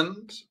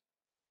diamond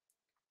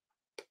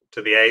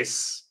to the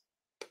ace.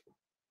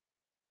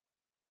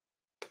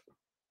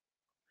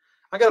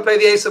 I'm going to play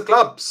the ace of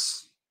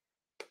clubs.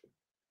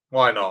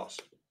 Why not?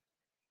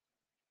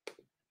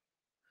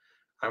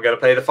 I'm going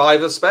to play the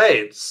 5 of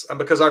spades. And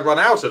because I've run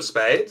out of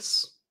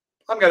spades,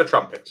 I'm going to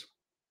trump it.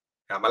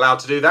 I'm allowed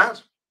to do that.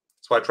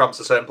 That's why trumps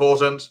are so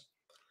important.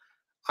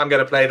 I'm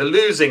going to play the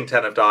losing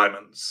 10 of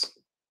diamonds.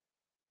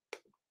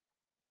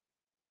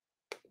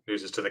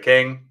 Loses to the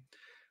king.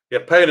 The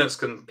opponents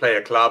can play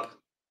a club.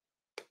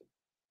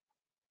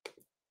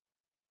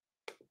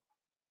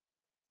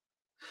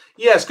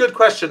 Yes, good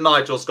question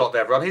Nigel's got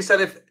there, everyone. He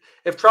said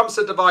if trumps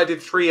are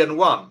divided 3 and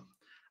 1,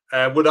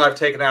 would I have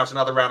taken out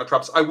another round of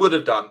trumps? I would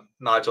have done,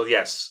 Nigel.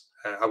 Yes,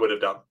 I would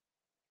have done.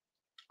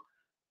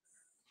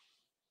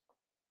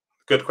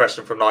 Good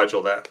question from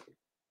Nigel there.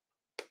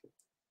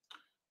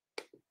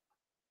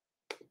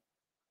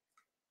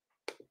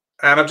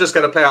 And I'm just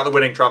going to play out the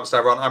winning trumps,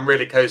 everyone. I'm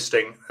really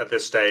coasting at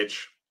this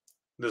stage.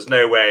 There's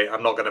no way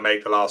I'm not going to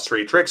make the last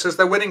 3 tricks as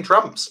they're winning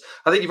trumps.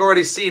 I think you've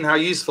already seen how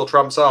useful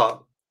trumps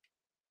are.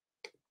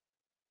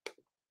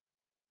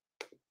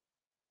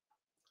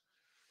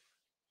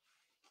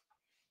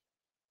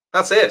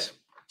 That's it.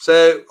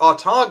 So our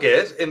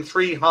target in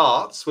 3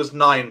 hearts was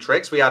 9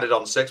 tricks. We added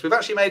on 6. We've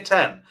actually made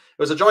 10. It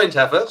was a joint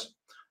effort.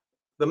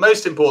 The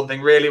most important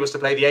thing really was to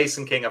play the ace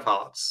and king of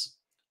hearts,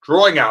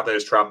 drawing out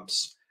those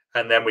trumps,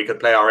 and then we could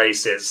play our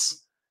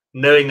aces,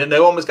 knowing that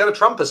no one was going to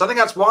trump us. I think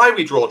that's why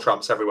we draw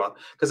trumps, everyone,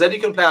 because then you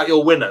can play out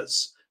your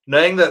winners,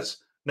 knowing that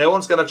no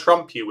one's going to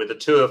trump you with the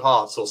 2 of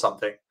hearts or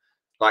something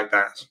like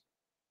that.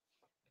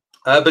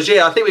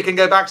 Bajir, I think we can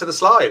go back to the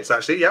slides,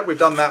 actually. Yeah, we've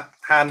done that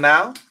hand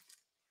now.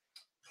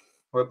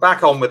 We're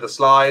back on with the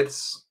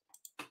slides.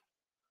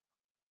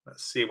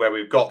 Let's see where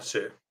we've got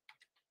to.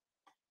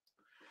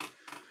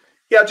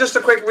 Yeah, just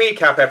a quick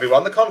recap,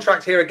 everyone. The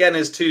contract here again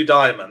is 2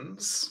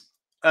 diamonds,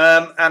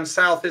 and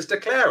South is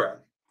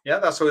declarer. Yeah,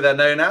 that's who they're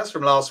known as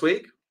from last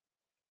week.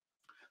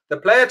 The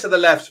player to the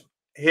left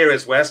here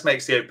is West,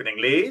 makes the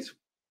opening lead,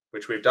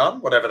 which we've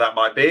done, whatever that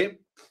might be.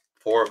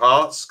 4 of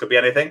hearts, could be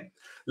anything.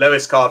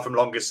 Lowest card from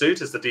longest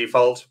suit is the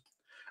default.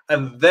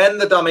 And then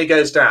the dummy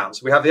goes down.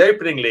 So we have the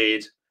opening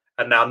lead,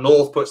 and now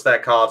North puts their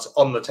cards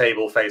on the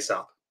table face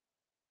up.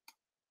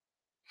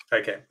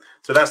 Okay,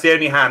 so that's the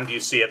only hand you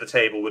see at the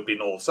table would be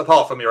North's,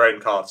 apart from your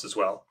own cards as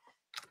well.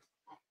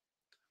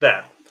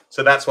 There.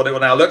 So that's what it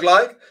will now look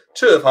like.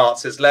 2 of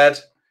hearts is led,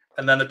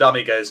 and then the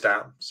dummy goes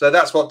down. So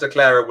that's what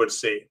declarer would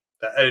see,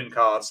 their own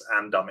cards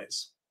and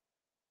dummies.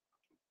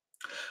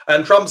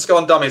 And trumps go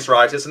on dummies,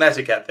 right? It's an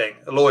etiquette thing.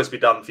 It'll always be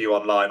done for you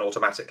online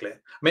automatically.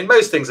 I mean,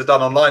 most things are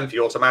done online for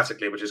you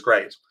automatically, which is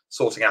great.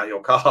 Sorting out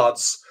your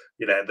cards,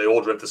 you know, the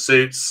order of the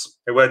suits.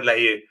 It won't let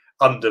you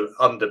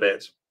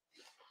underbid.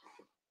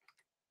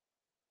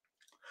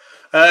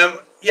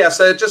 Yeah,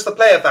 so just the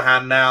play of the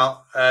hand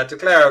now.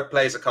 Declarer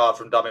plays a card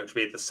from dummy, which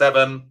would be the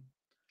 7.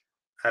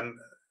 And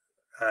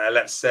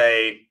let's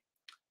say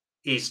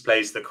East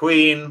plays the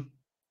queen.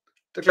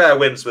 Declarer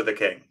wins with the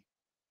king.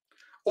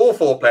 All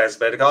 4 players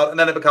play a card, and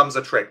then it becomes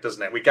a trick,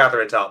 doesn't it? We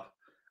gather it up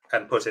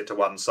and put it to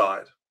one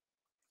side.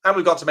 And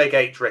we've got to make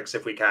 8 tricks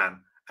if we can,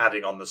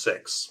 adding on the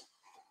 6.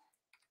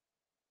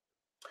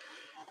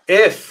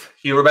 If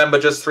you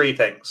remember just 3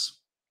 things,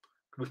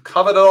 we've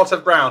covered a lot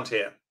of ground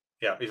here.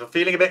 Yeah, if you're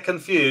feeling a bit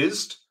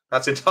confused,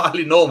 that's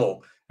entirely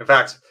normal. In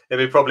fact,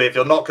 it'd be probably, if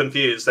you're not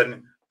confused,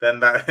 then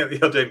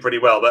you're doing pretty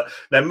well. But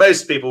then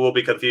most people will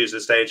be confused at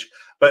this stage.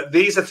 But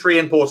these are 3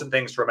 important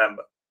things to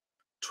remember.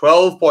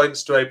 12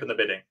 points to open the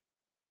bidding.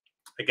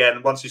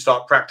 Again, once you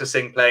start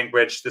practicing playing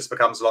bridge, this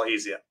becomes a lot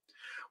easier.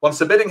 Once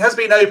the bidding has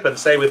been opened,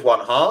 say with 1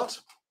 heart,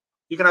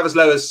 you can have as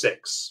low as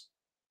 6.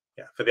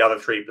 Yeah, for the other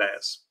 3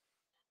 players.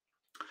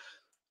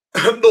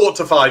 0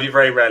 to 5, you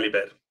very rarely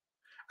bid.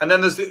 And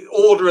then there's the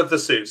order of the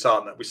suits,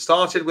 aren't there? We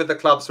started with the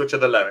clubs, which are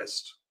the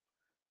lowest.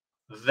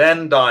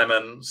 Then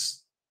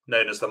diamonds,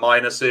 known as the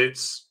minor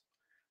suits.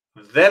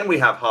 Then we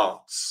have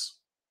hearts.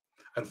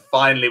 And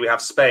finally, we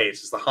have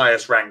spades as the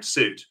highest ranked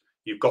suit.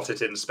 You've got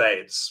it in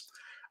spades.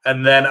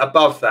 And then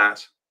above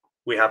that,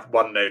 we have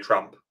 1 no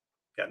trump.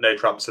 Yeah, no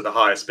trumps are the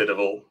highest bid of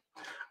all.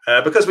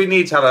 Because we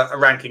need to have a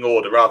ranking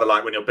order, rather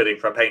like when you're bidding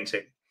for a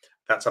painting.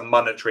 That's a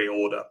monetary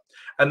order.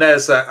 And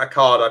there's a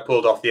card I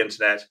pulled off the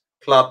internet.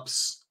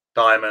 Clubs,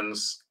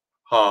 diamonds,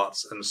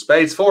 hearts, and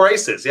spades. 4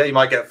 aces. Yeah, you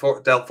might get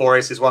dealt 4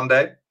 aces one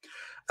day.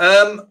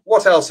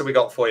 What else have we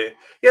got for you?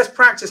 Yes,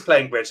 practice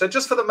playing bridge. So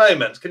just for the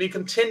moment, can you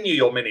continue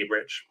your mini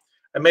bridge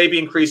and maybe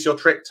increase your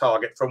trick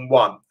target from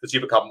 1 as you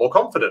become more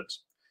confident?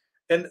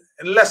 In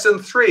lesson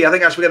 3, I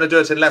think actually we're going to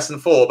do it in lesson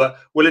 4, but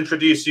we'll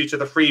introduce you to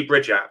the free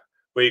bridge app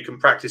where you can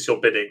practice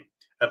your bidding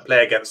and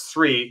play against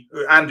 3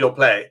 and your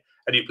play,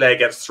 and you play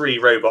against 3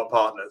 robot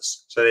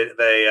partners. So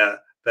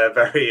they're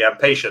very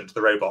patient,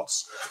 the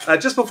robots.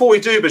 Just before we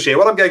do, Bashir,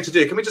 what I'm going to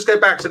do, can we just go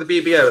back to the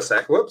BBO a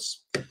sec?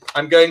 Whoops.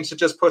 I'm going to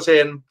just put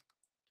in,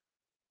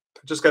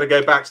 I'm just going to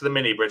go back to the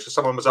mini bridge because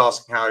someone was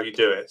asking how you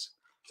do it.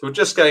 So we're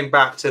just going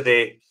back to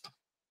the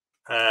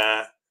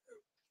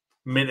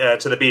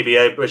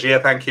BBO,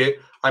 Bashir, thank you.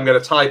 I'm going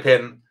to type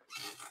in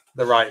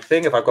the right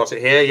thing if I've got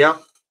it here, yeah.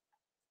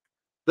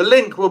 The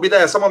link will be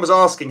there. Someone was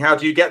asking, how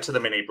do you get to the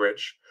mini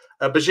bridge?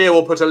 Bashir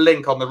will put a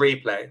link on the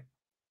replay.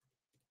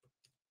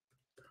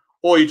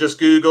 Or you just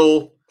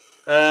Google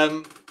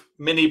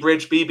mini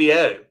bridge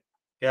BBO.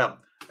 Yeah,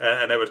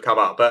 and it would come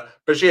up. But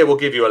Bashir will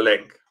give you a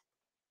link.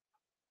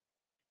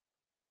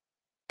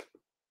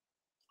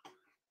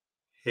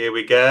 Here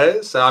we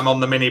go. So I'm on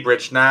the mini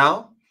bridge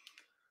now.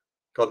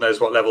 God knows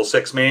what level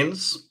 6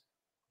 means.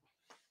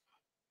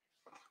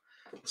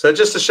 So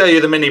just to show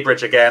you the mini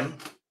bridge again.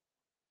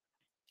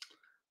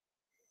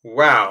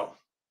 Wow.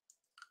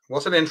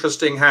 What an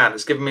interesting hand.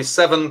 It's given me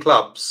 7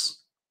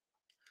 clubs.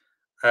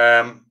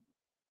 7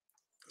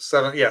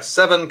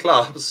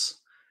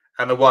 clubs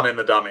and the 1 in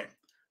the dummy.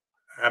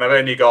 And I've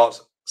only got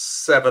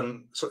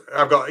 7. So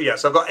I've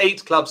got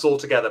 8 clubs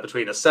altogether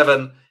between us,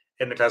 7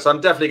 in the club. So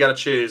I'm definitely going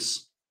to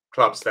choose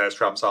clubs there as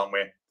trumps, aren't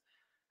we?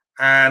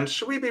 And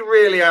should we be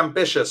really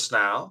ambitious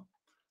now?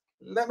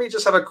 Let me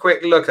just have a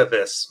quick look at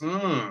this.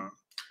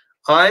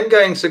 I'm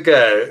going to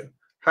go,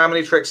 how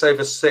many tricks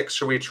over 6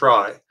 should we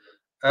try?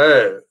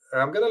 Oh,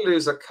 I'm going to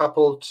lose a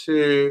couple,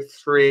 2,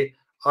 3.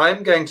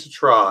 I'm going to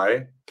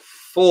try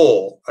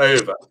 4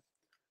 over.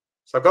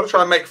 So I've got to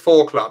try and make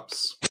 4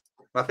 clubs.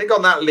 I think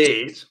on that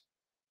lead,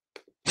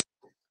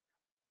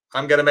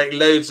 I'm going to make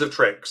loads of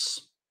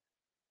tricks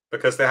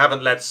because they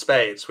haven't led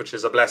spades, which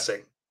is a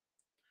blessing.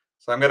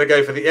 So I'm going to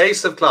go for the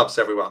ace of clubs,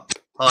 everyone.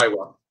 High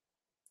one.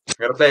 I'm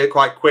going to play it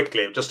quite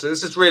quickly. This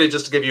is really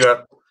just to give you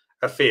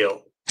a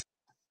feel.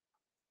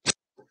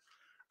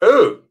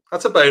 Oh,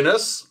 that's a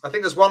bonus. I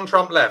think there's 1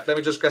 trump left. Let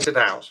me just get it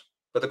out.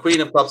 But the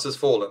queen of clubs has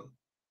fallen.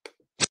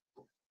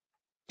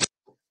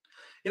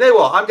 You know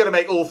what? I'm going to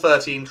make all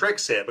 13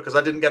 tricks here because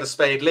I didn't get a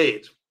spade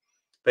lead.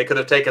 They could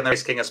have taken their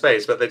ace king of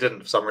spades, but they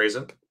didn't for some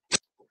reason.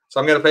 So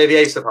I'm going to play the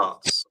ace of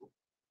hearts.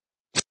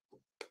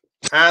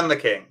 And the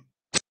king.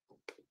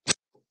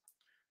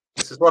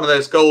 This is one of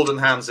those golden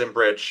hands in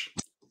bridge.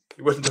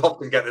 You wouldn't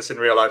often get this in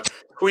real life.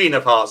 Queen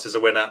of hearts is a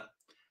winner.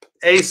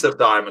 Ace of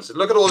diamonds.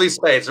 Look at all these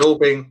spades. They're all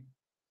being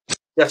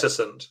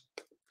jettisoned.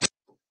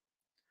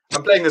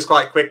 I'm playing this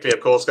quite quickly, of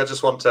course. I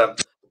just want to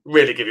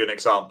really give you an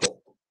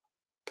example.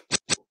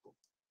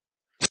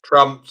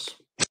 Trumps.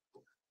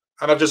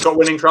 And I've just got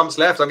winning trumps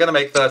left. I'm going to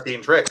make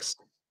 13 tricks.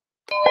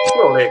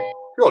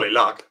 Purely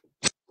luck.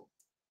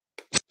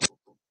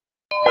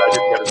 I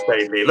didn't get a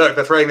spade lead. Look,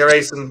 they're throwing their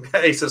ace of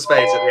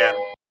spades at the end.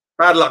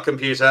 Bad luck,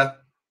 computer.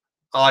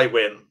 I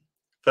win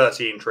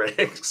 13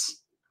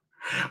 tricks.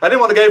 I didn't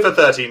want to go for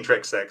 13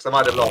 tricks there because I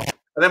might have lost.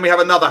 And then we have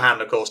another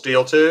hand, of course,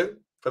 deal 2,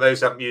 for those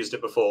who haven't used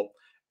it before.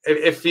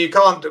 If you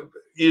can't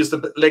use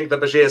the link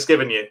that Bashir has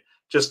given you,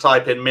 just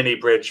type in mini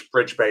bridge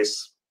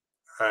base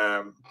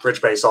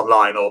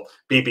online or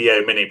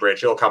BBO mini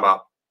bridge. It'll come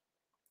up.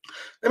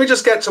 Let me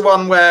just get to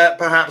one where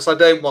perhaps I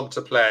don't want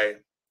to play.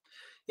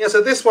 Yeah,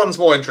 so this one's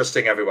more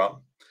interesting, everyone,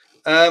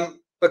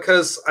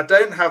 because I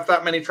don't have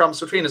that many trumps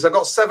between us. I've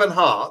got 7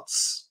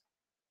 hearts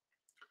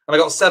and I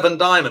got 7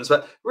 diamonds,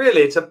 but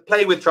really to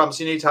play with trumps,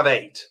 you need to have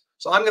 8.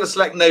 So I'm going to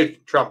select no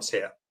trumps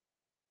here.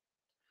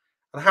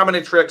 And how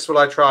many tricks will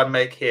I try and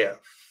make here?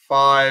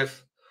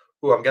 5.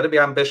 Oh, I'm going to be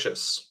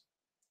ambitious.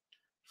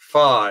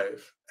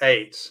 5,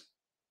 8.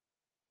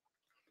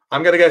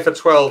 I'm going to go for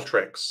 12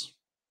 tricks.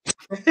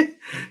 But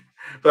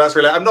that's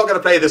really, I'm not going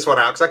to play this one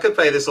out because I could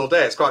play this all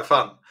day. It's quite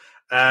fun.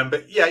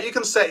 But yeah, you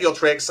can set your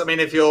tricks. I mean,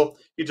 if you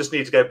just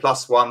need to go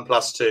 +1,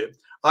 +2.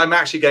 I'm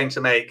actually going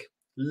to make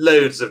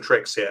loads of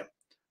tricks here.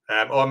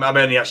 Or I'm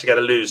only actually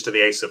going to lose to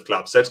the ace of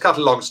clubs. So to cut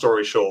a long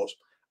story short,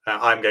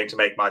 I'm going to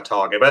make my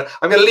target. But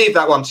I'm going to leave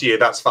that one to you.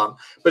 That's fun.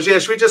 But yeah,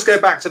 should we just go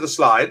back to the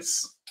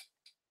slides,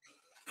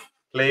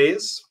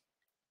 please?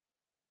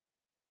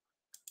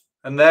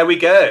 And there we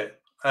go.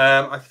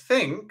 I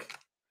think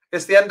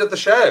it's the end of the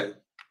show.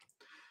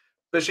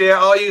 Bashir,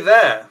 are you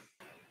there?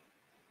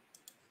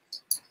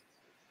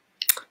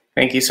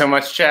 Thank you so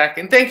much, Jack.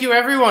 And thank you,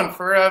 everyone,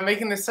 for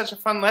making this such a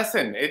fun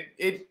lesson.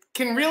 It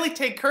can really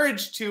take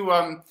courage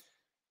to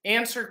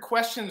answer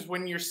questions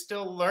when you're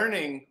still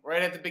learning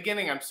right at the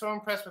beginning. I'm so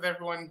impressed with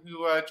everyone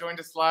who joined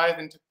us live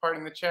and took part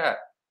in the chat.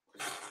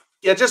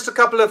 Yeah, just a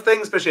couple of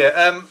things, Bashir.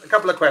 A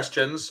couple of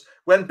questions.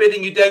 When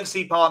bidding, you don't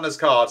see partners'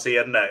 cards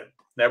here? No.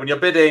 No, when you're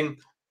bidding,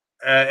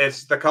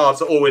 it's the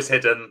cards are always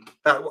hidden.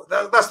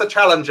 That's the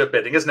challenge of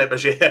bidding, isn't it,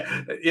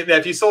 Bashir?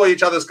 If you saw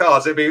each other's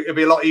cards, it'd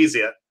be a lot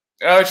easier.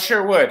 Oh, it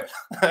sure would.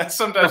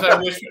 Sometimes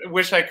I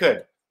wish I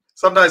could.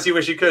 Sometimes you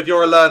wish you could.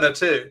 You're a learner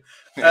too.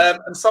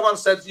 And someone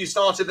said you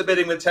started the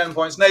bidding with 10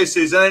 points. No,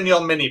 Susan, only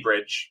on mini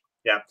bridge.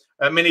 Yeah,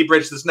 mini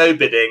bridge. There's no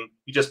bidding.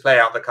 You just play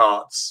out the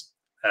cards.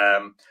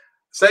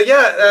 So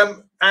yeah,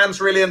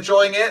 Anne's really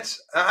enjoying it.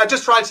 I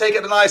just tried to take it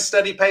at a nice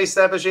steady pace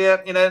there,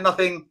 Bashir. You know,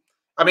 nothing.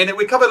 I mean,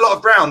 we covered a lot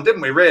of ground,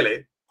 didn't we?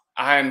 Really.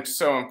 I'm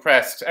so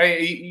impressed.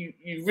 You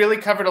really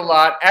covered a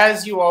lot,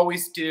 as you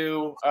always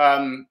do.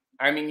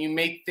 I mean, you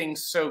make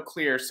things so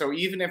clear. So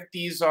even if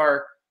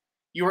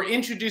you're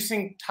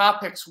introducing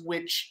topics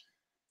which,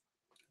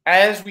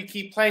 as we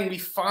keep playing, we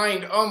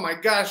find, oh my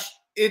gosh,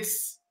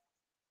 it's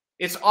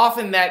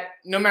often that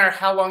no matter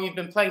how long you've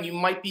been playing, you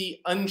might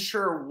be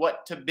unsure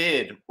what to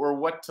bid or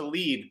what to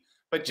lead.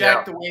 But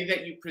Jack, the way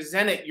that you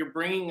present it, you're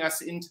bringing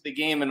us into the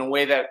game in a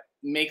way that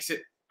makes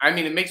it, I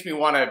mean, it makes me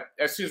want to,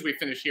 as soon as we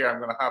finish here, I'm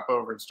going to hop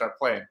over and start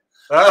playing.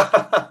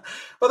 Well,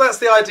 that's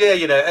the idea,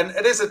 you know, and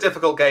it is a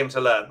difficult game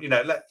to learn. You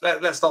know,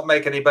 let's not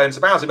make any bones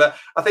about it. But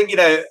I think, you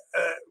know,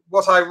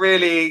 what I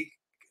really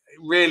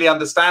really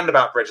understand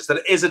about bridge is that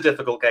it is a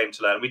difficult game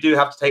to learn. We do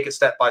have to take it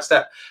step by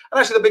step. And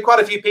actually, there'll be quite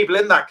a few people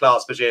in that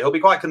class, Bajir, who'll be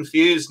quite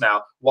confused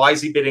now. Why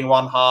is he bidding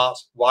one heart?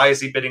 Why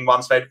is he bidding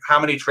one spade? How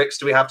many tricks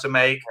do we have to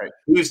make? Right.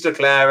 Who's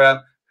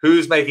declarer?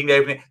 Who's making the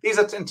opening? These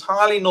are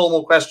entirely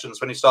normal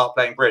questions when you start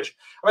playing bridge.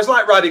 I mean, it's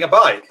like riding a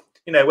bike.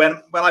 You know,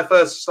 when I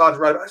first started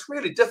riding, it's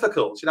really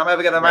difficult. You know, I'm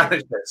ever going to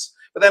manage this.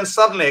 But then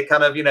suddenly it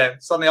kind of, you know,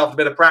 suddenly after a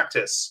bit of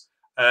practice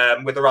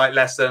with the right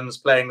lessons,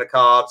 playing the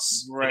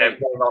cards, right. You know,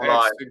 playing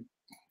online.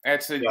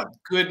 That's a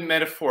good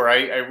metaphor.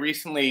 I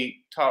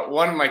recently taught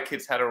one of my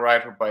kids how to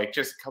ride her bike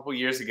just a couple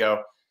years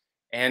ago.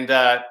 And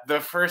the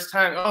first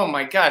time, oh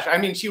my gosh, I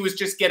mean, she was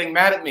just getting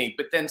mad at me,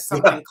 but then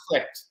something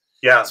clicked.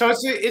 Yeah. So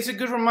it's a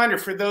good reminder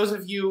for those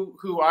of you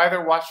who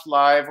either watched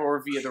live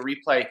or via the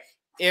replay.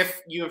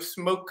 If you have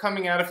smoke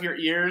coming out of your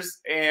ears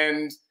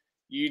and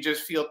you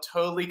just feel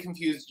totally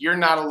confused, you're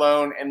not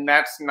alone, and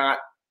that's not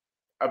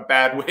a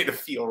bad way to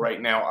feel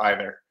right now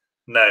either.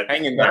 No.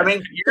 Hang in there. I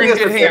mean, you're in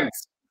good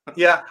hands.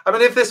 Yeah. I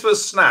mean, if this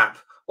was Snap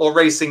or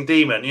Racing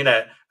Demon, you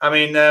know, I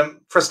mean,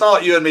 for a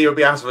start, you and me would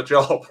be out of a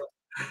job.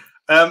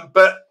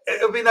 But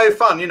it would be no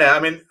fun, you know. I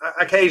mean,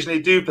 I occasionally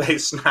do play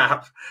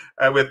Snap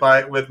with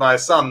my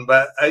son,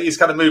 but he's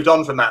kind of moved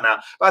on from that now.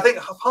 But I think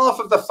half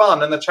of the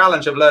fun and the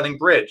challenge of learning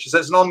bridge is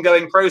it's an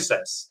ongoing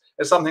process.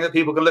 It's something that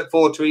people can look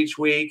forward to each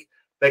week.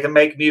 They can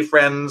make new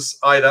friends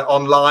either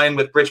online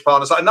with bridge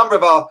partners. Like a number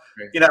of our,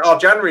 you know, our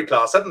January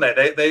class, haven't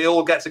they? They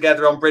all get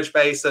together on Bridge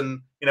Base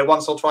and, you know,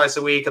 once or twice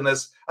a week. And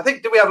there's, I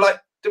think, did we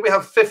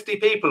have 50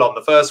 people on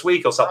the first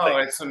week or something? Oh,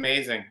 it's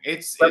amazing.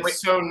 It's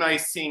so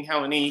nice seeing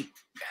how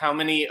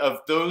many of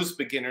those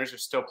beginners are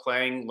still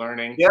playing,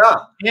 learning. Yeah.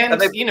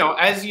 And you know,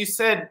 as you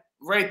said,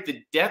 right,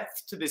 the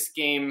depth to this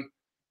game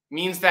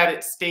means that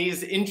it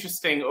stays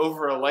interesting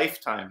over a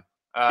lifetime.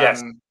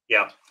 Yes.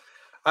 Yeah.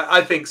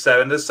 I think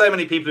so. And there's so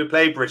many people who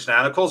play bridge now.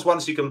 And of course,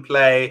 once you can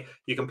play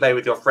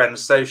with your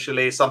friends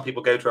socially. Some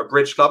people go to a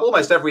bridge club.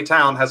 Almost every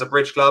town has a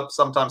bridge club.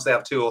 Sometimes they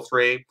have 2 or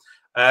 3.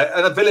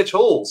 And a village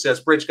hall, so there's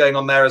bridge going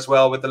on there as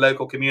well with the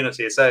local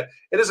community. So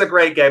it is a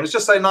great game. It's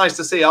just so nice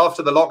to see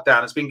after the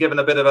lockdown, it's been given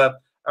a bit of a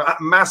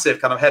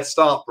massive kind of head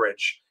start,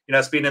 bridge. You know,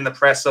 it's been in the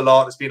press a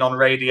lot. It's been on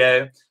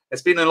radio.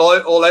 It's been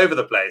all over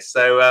the place.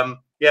 So,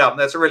 yeah,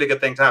 that's a really good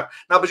thing to have.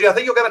 Now, Bajir, I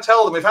think you're going to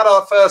tell them, we've had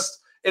our first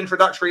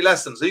introductory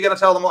lessons. Are you going to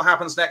tell them what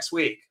happens next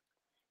week?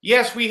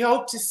 Yes, we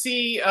hope to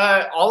see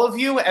all of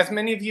you, as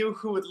many of you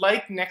who would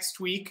like next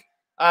week.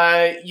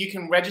 You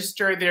can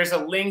register. There's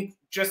a link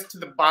just to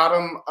the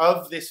bottom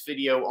of this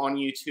video on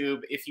YouTube.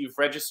 If you've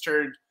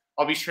registered,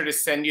 I'll be sure to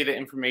send you the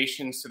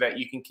information so that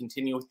you can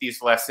continue with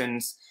these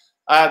lessons.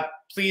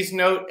 Please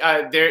note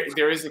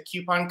there is a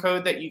coupon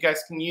code that you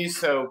guys can use,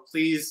 so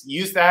please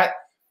use that.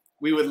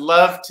 We would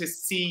love to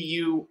see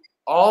you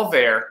all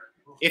there.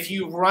 If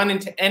you run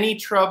into any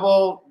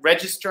trouble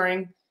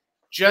registering,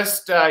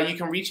 just you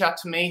can reach out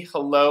to me,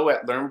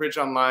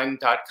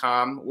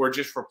 hello@learnbridgeonline.com, or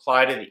just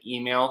reply to the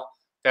email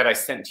that I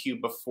sent to you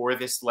before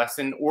this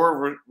lesson,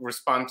 or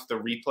respond to the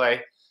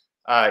replay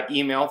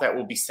email that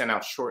will be sent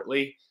out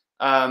shortly.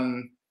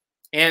 And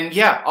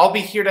yeah, I'll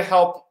be here to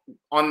help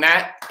on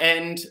that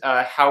end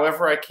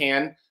however I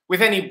can.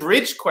 With any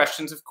bridge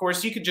questions, of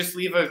course, you could just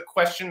leave a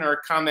question or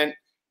a comment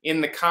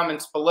in the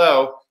comments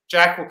below.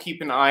 Jack will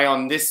keep an eye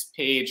on this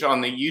page,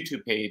 on the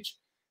YouTube page.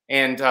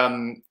 And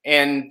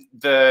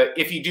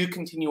if you do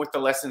continue with the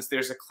lessons,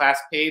 there's a class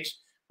page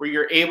where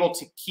you're able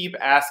to keep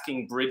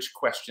asking bridge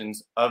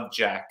questions of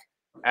Jack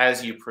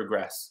as you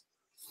progress.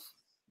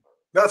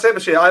 That's it,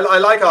 Bashir. I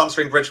like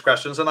answering bridge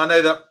questions, and I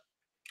know that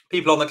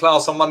people on the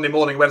class on Monday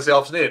morning, Wednesday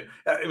afternoon,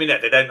 I mean,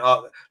 they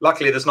don't.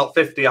 Luckily, there's not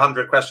 50,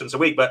 100 questions a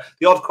week, but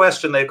the odd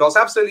question they've got is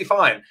absolutely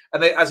fine.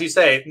 And they, as you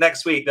say,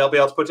 next week they'll be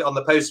able to put it on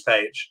the post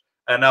page,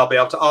 and they'll be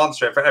able to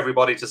answer it for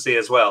everybody to see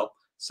as well.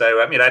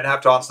 So you don't have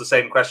to answer the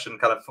same question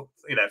kind of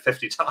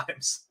 50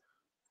 times.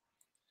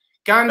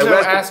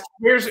 Gonzo asked,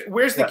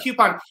 "Where's the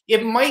coupon?"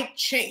 It might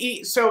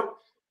change. So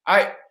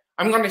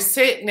I'm going to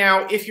say it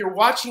now. If you're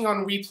watching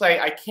on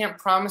replay, I can't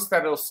promise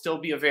that it'll still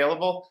be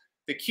available.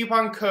 The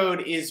coupon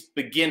code is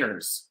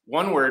beginners.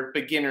 One word,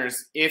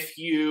 beginners. If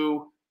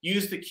you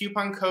use the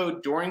coupon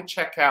code during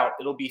checkout,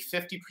 it'll be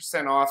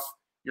 50% off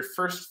your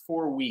first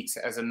 4 weeks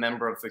as a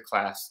member of the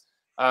class.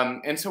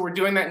 And so we're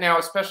doing that now,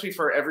 especially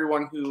for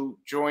everyone who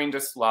joined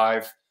us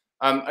live.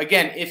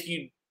 Again, if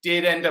you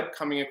did end up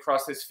coming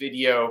across this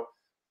video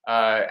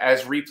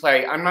as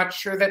replay, I'm not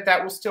sure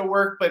that will still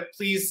work, but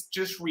please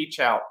just reach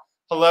out.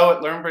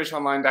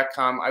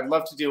 hello@learnbridgeonline.com. I'd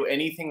love to do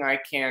anything I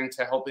can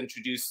to help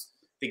introduce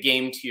the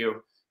game to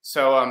you.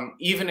 So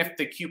even if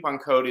the coupon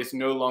code is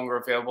no longer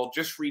available,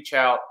 just reach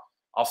out.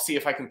 I'll see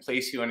if I can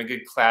place you in a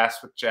good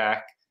class with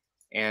Jack.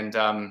 And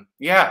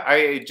yeah,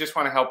 I just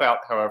want to help out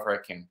however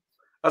I can.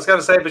 I was going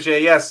to say,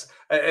 Bashir, yes,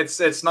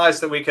 it's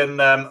nice that we can,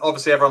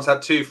 obviously everyone's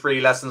had 2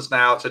 free lessons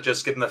now to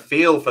just give them a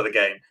feel for the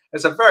game.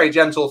 It's a very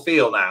gentle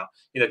feel now,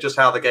 just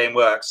how the game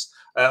works.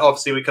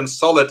 Obviously, we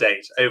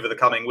consolidate over the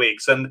coming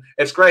weeks. And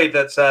it's great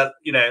that,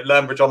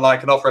 LearnBridge Online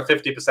can offer a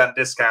 50%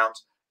 discount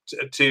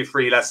to 2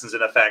 free lessons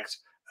in effect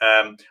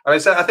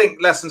So I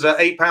think lessons are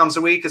 £8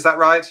 a week. Is that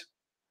right?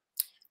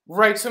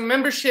 Right. So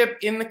membership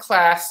in the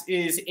class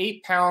is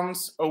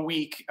 £8 a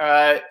week.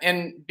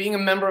 And being a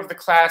member of the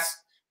class,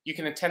 you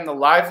can attend the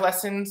live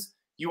lessons.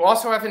 You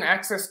also have an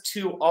access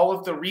to all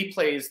of the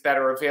replays that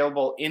are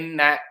available in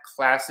that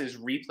class's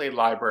replay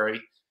library.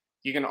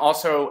 You can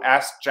also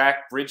ask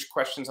Jack bridge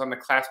questions on the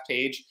class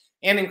page.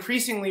 And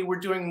increasingly, we're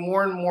doing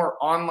more and more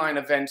online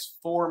events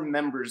for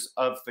members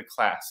of the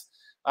class.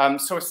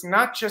 So it's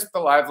not just the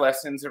live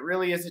lessons. It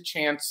really is a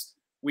chance,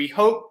 we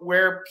hope,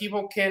 where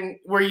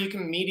you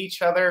can meet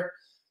each other,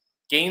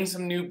 gain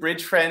some new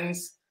bridge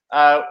friends.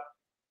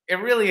 It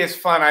really is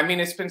fun. I mean,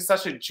 it's been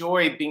such a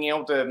joy being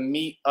able to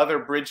meet other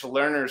bridge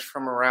learners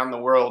from around the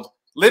world,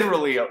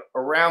 literally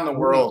around the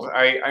world.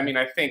 I mean,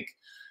 I think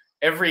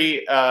at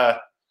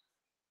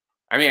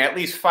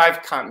least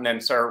 5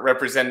 continents are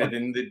represented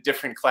in the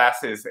different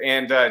classes.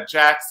 And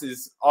Jack's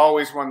is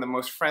always one of the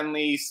most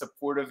friendly,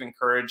 supportive,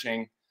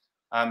 encouraging.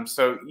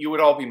 So you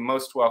would all be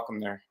most welcome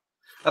there.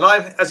 And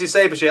as you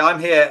say, Bashir, I'm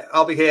here.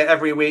 I'll be here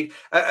every week.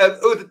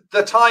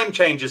 The time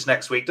changes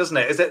next week, doesn't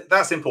it?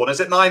 That's important.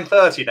 Is it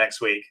 9:30 next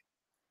week?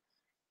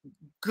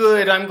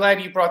 Good. I'm glad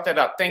you brought that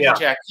up. Thank you,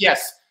 Jack.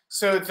 Yes.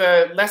 So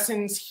the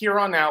lessons here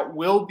on out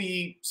will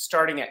be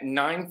starting at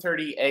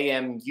 9:30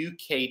 a.m.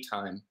 UK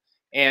time.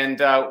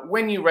 And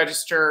when you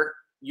register,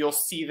 you'll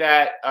see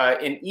that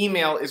an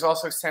email is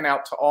also sent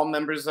out to all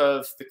members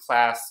of the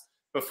class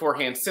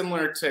beforehand,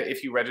 similar to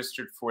if you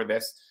registered for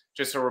this.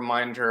 Just a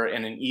reminder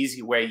and an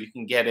easy way you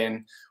can get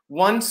in.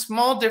 One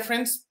small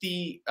difference,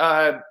 the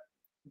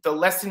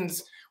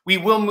lessons, we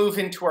will move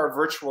into our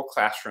virtual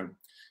classroom.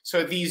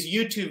 So these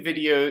YouTube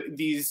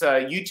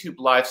YouTube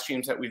live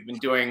streams that we've been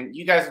doing,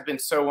 you guys have been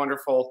so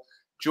wonderful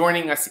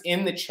joining us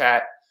in the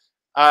chat.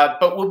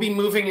 But we'll be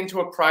moving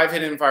into a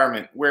private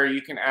environment where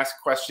you can ask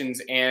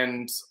questions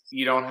and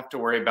you don't have to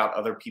worry about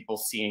other people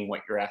seeing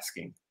what you're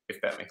asking,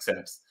 if that makes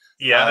sense.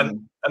 Yeah,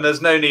 and there's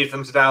no need for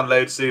them to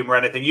download Zoom or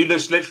anything. You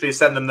just literally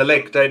send them the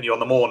link, don't you, on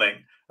the morning?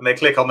 And they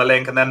click on the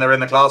link and then they're in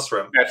the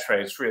classroom. That's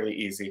right. It's really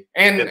easy.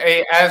 And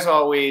as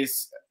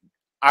always,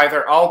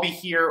 either I'll be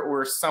here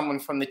or someone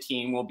from the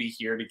team will be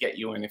here to get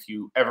you in if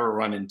you ever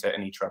run into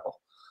any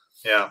trouble.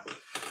 Yeah.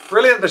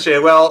 Brilliant,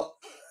 Bashir. Well,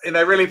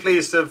 really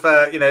pleased to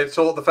have,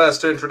 taught the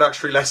first 2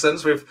 introductory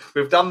lessons.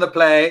 We've done the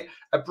play,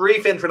 a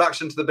brief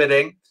introduction to the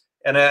bidding.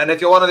 And if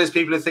you're one of those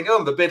people who think,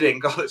 oh, the bidding,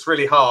 God, it's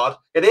really hard.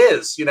 It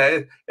is,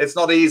 it's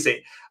not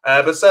easy.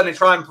 But certainly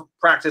try and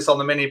practice on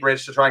the mini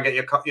bridge to try and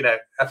get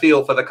a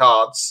feel for the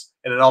cards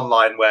in an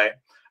online way.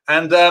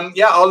 And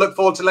I'll look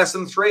forward to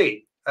lesson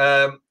 3.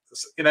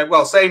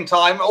 Same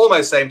time,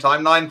 almost same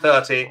time,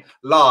 9:30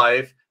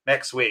 live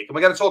next week. And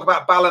we're going to talk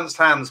about balanced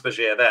hands,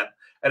 Bashir, then,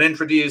 and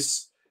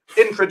introduce,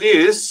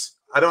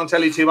 I don't want to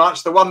tell you too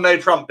much, the one no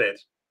trump bid.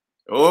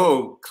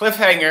 Oh,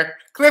 cliffhanger,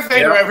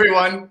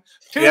 everyone.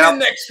 Tune in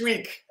next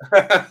week.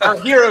 Our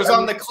heroes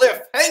on the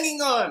cliff,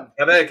 hanging on.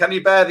 I know. Can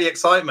you bear the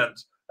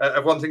excitement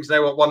of wanting to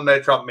know what one no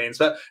trump means?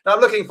 But no,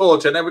 I'm looking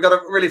forward to it. And we've got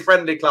a really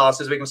friendly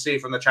class, as we can see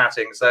from the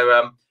chatting.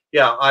 So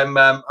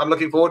I'm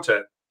looking forward to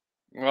it.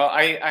 Well,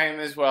 I am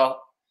as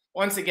well.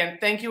 Once again,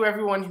 thank you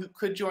everyone who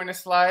could join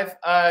us live.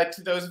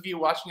 To those of you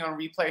watching on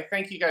replay,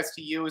 thank you guys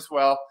to you as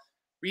well.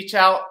 Reach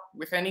out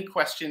with any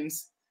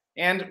questions,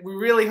 and we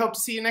really hope to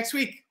see you next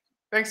week.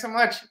 Thanks so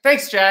much.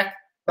 Thanks, Jack.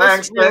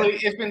 Thanks.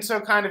 It's been so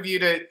kind of you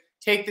to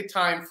take the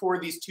time for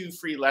these 2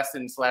 free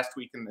lessons last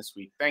week and this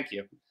week. Thank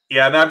you.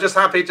 Yeah, no, I'm just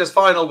happy, just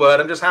final word,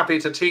 I'm just happy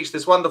to teach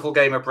this wonderful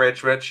game of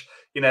bridge, which,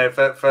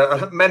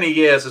 for many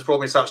years has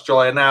brought me such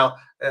joy. And now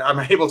I'm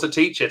able to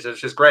teach it,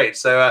 which is great.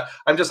 So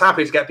I'm just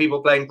happy to get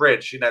people playing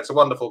bridge. It's a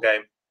wonderful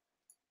game.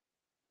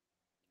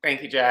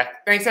 Thank you,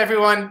 Jack. Thanks,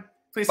 everyone.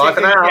 Please take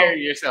care of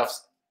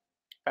yourselves.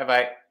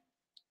 Bye-bye.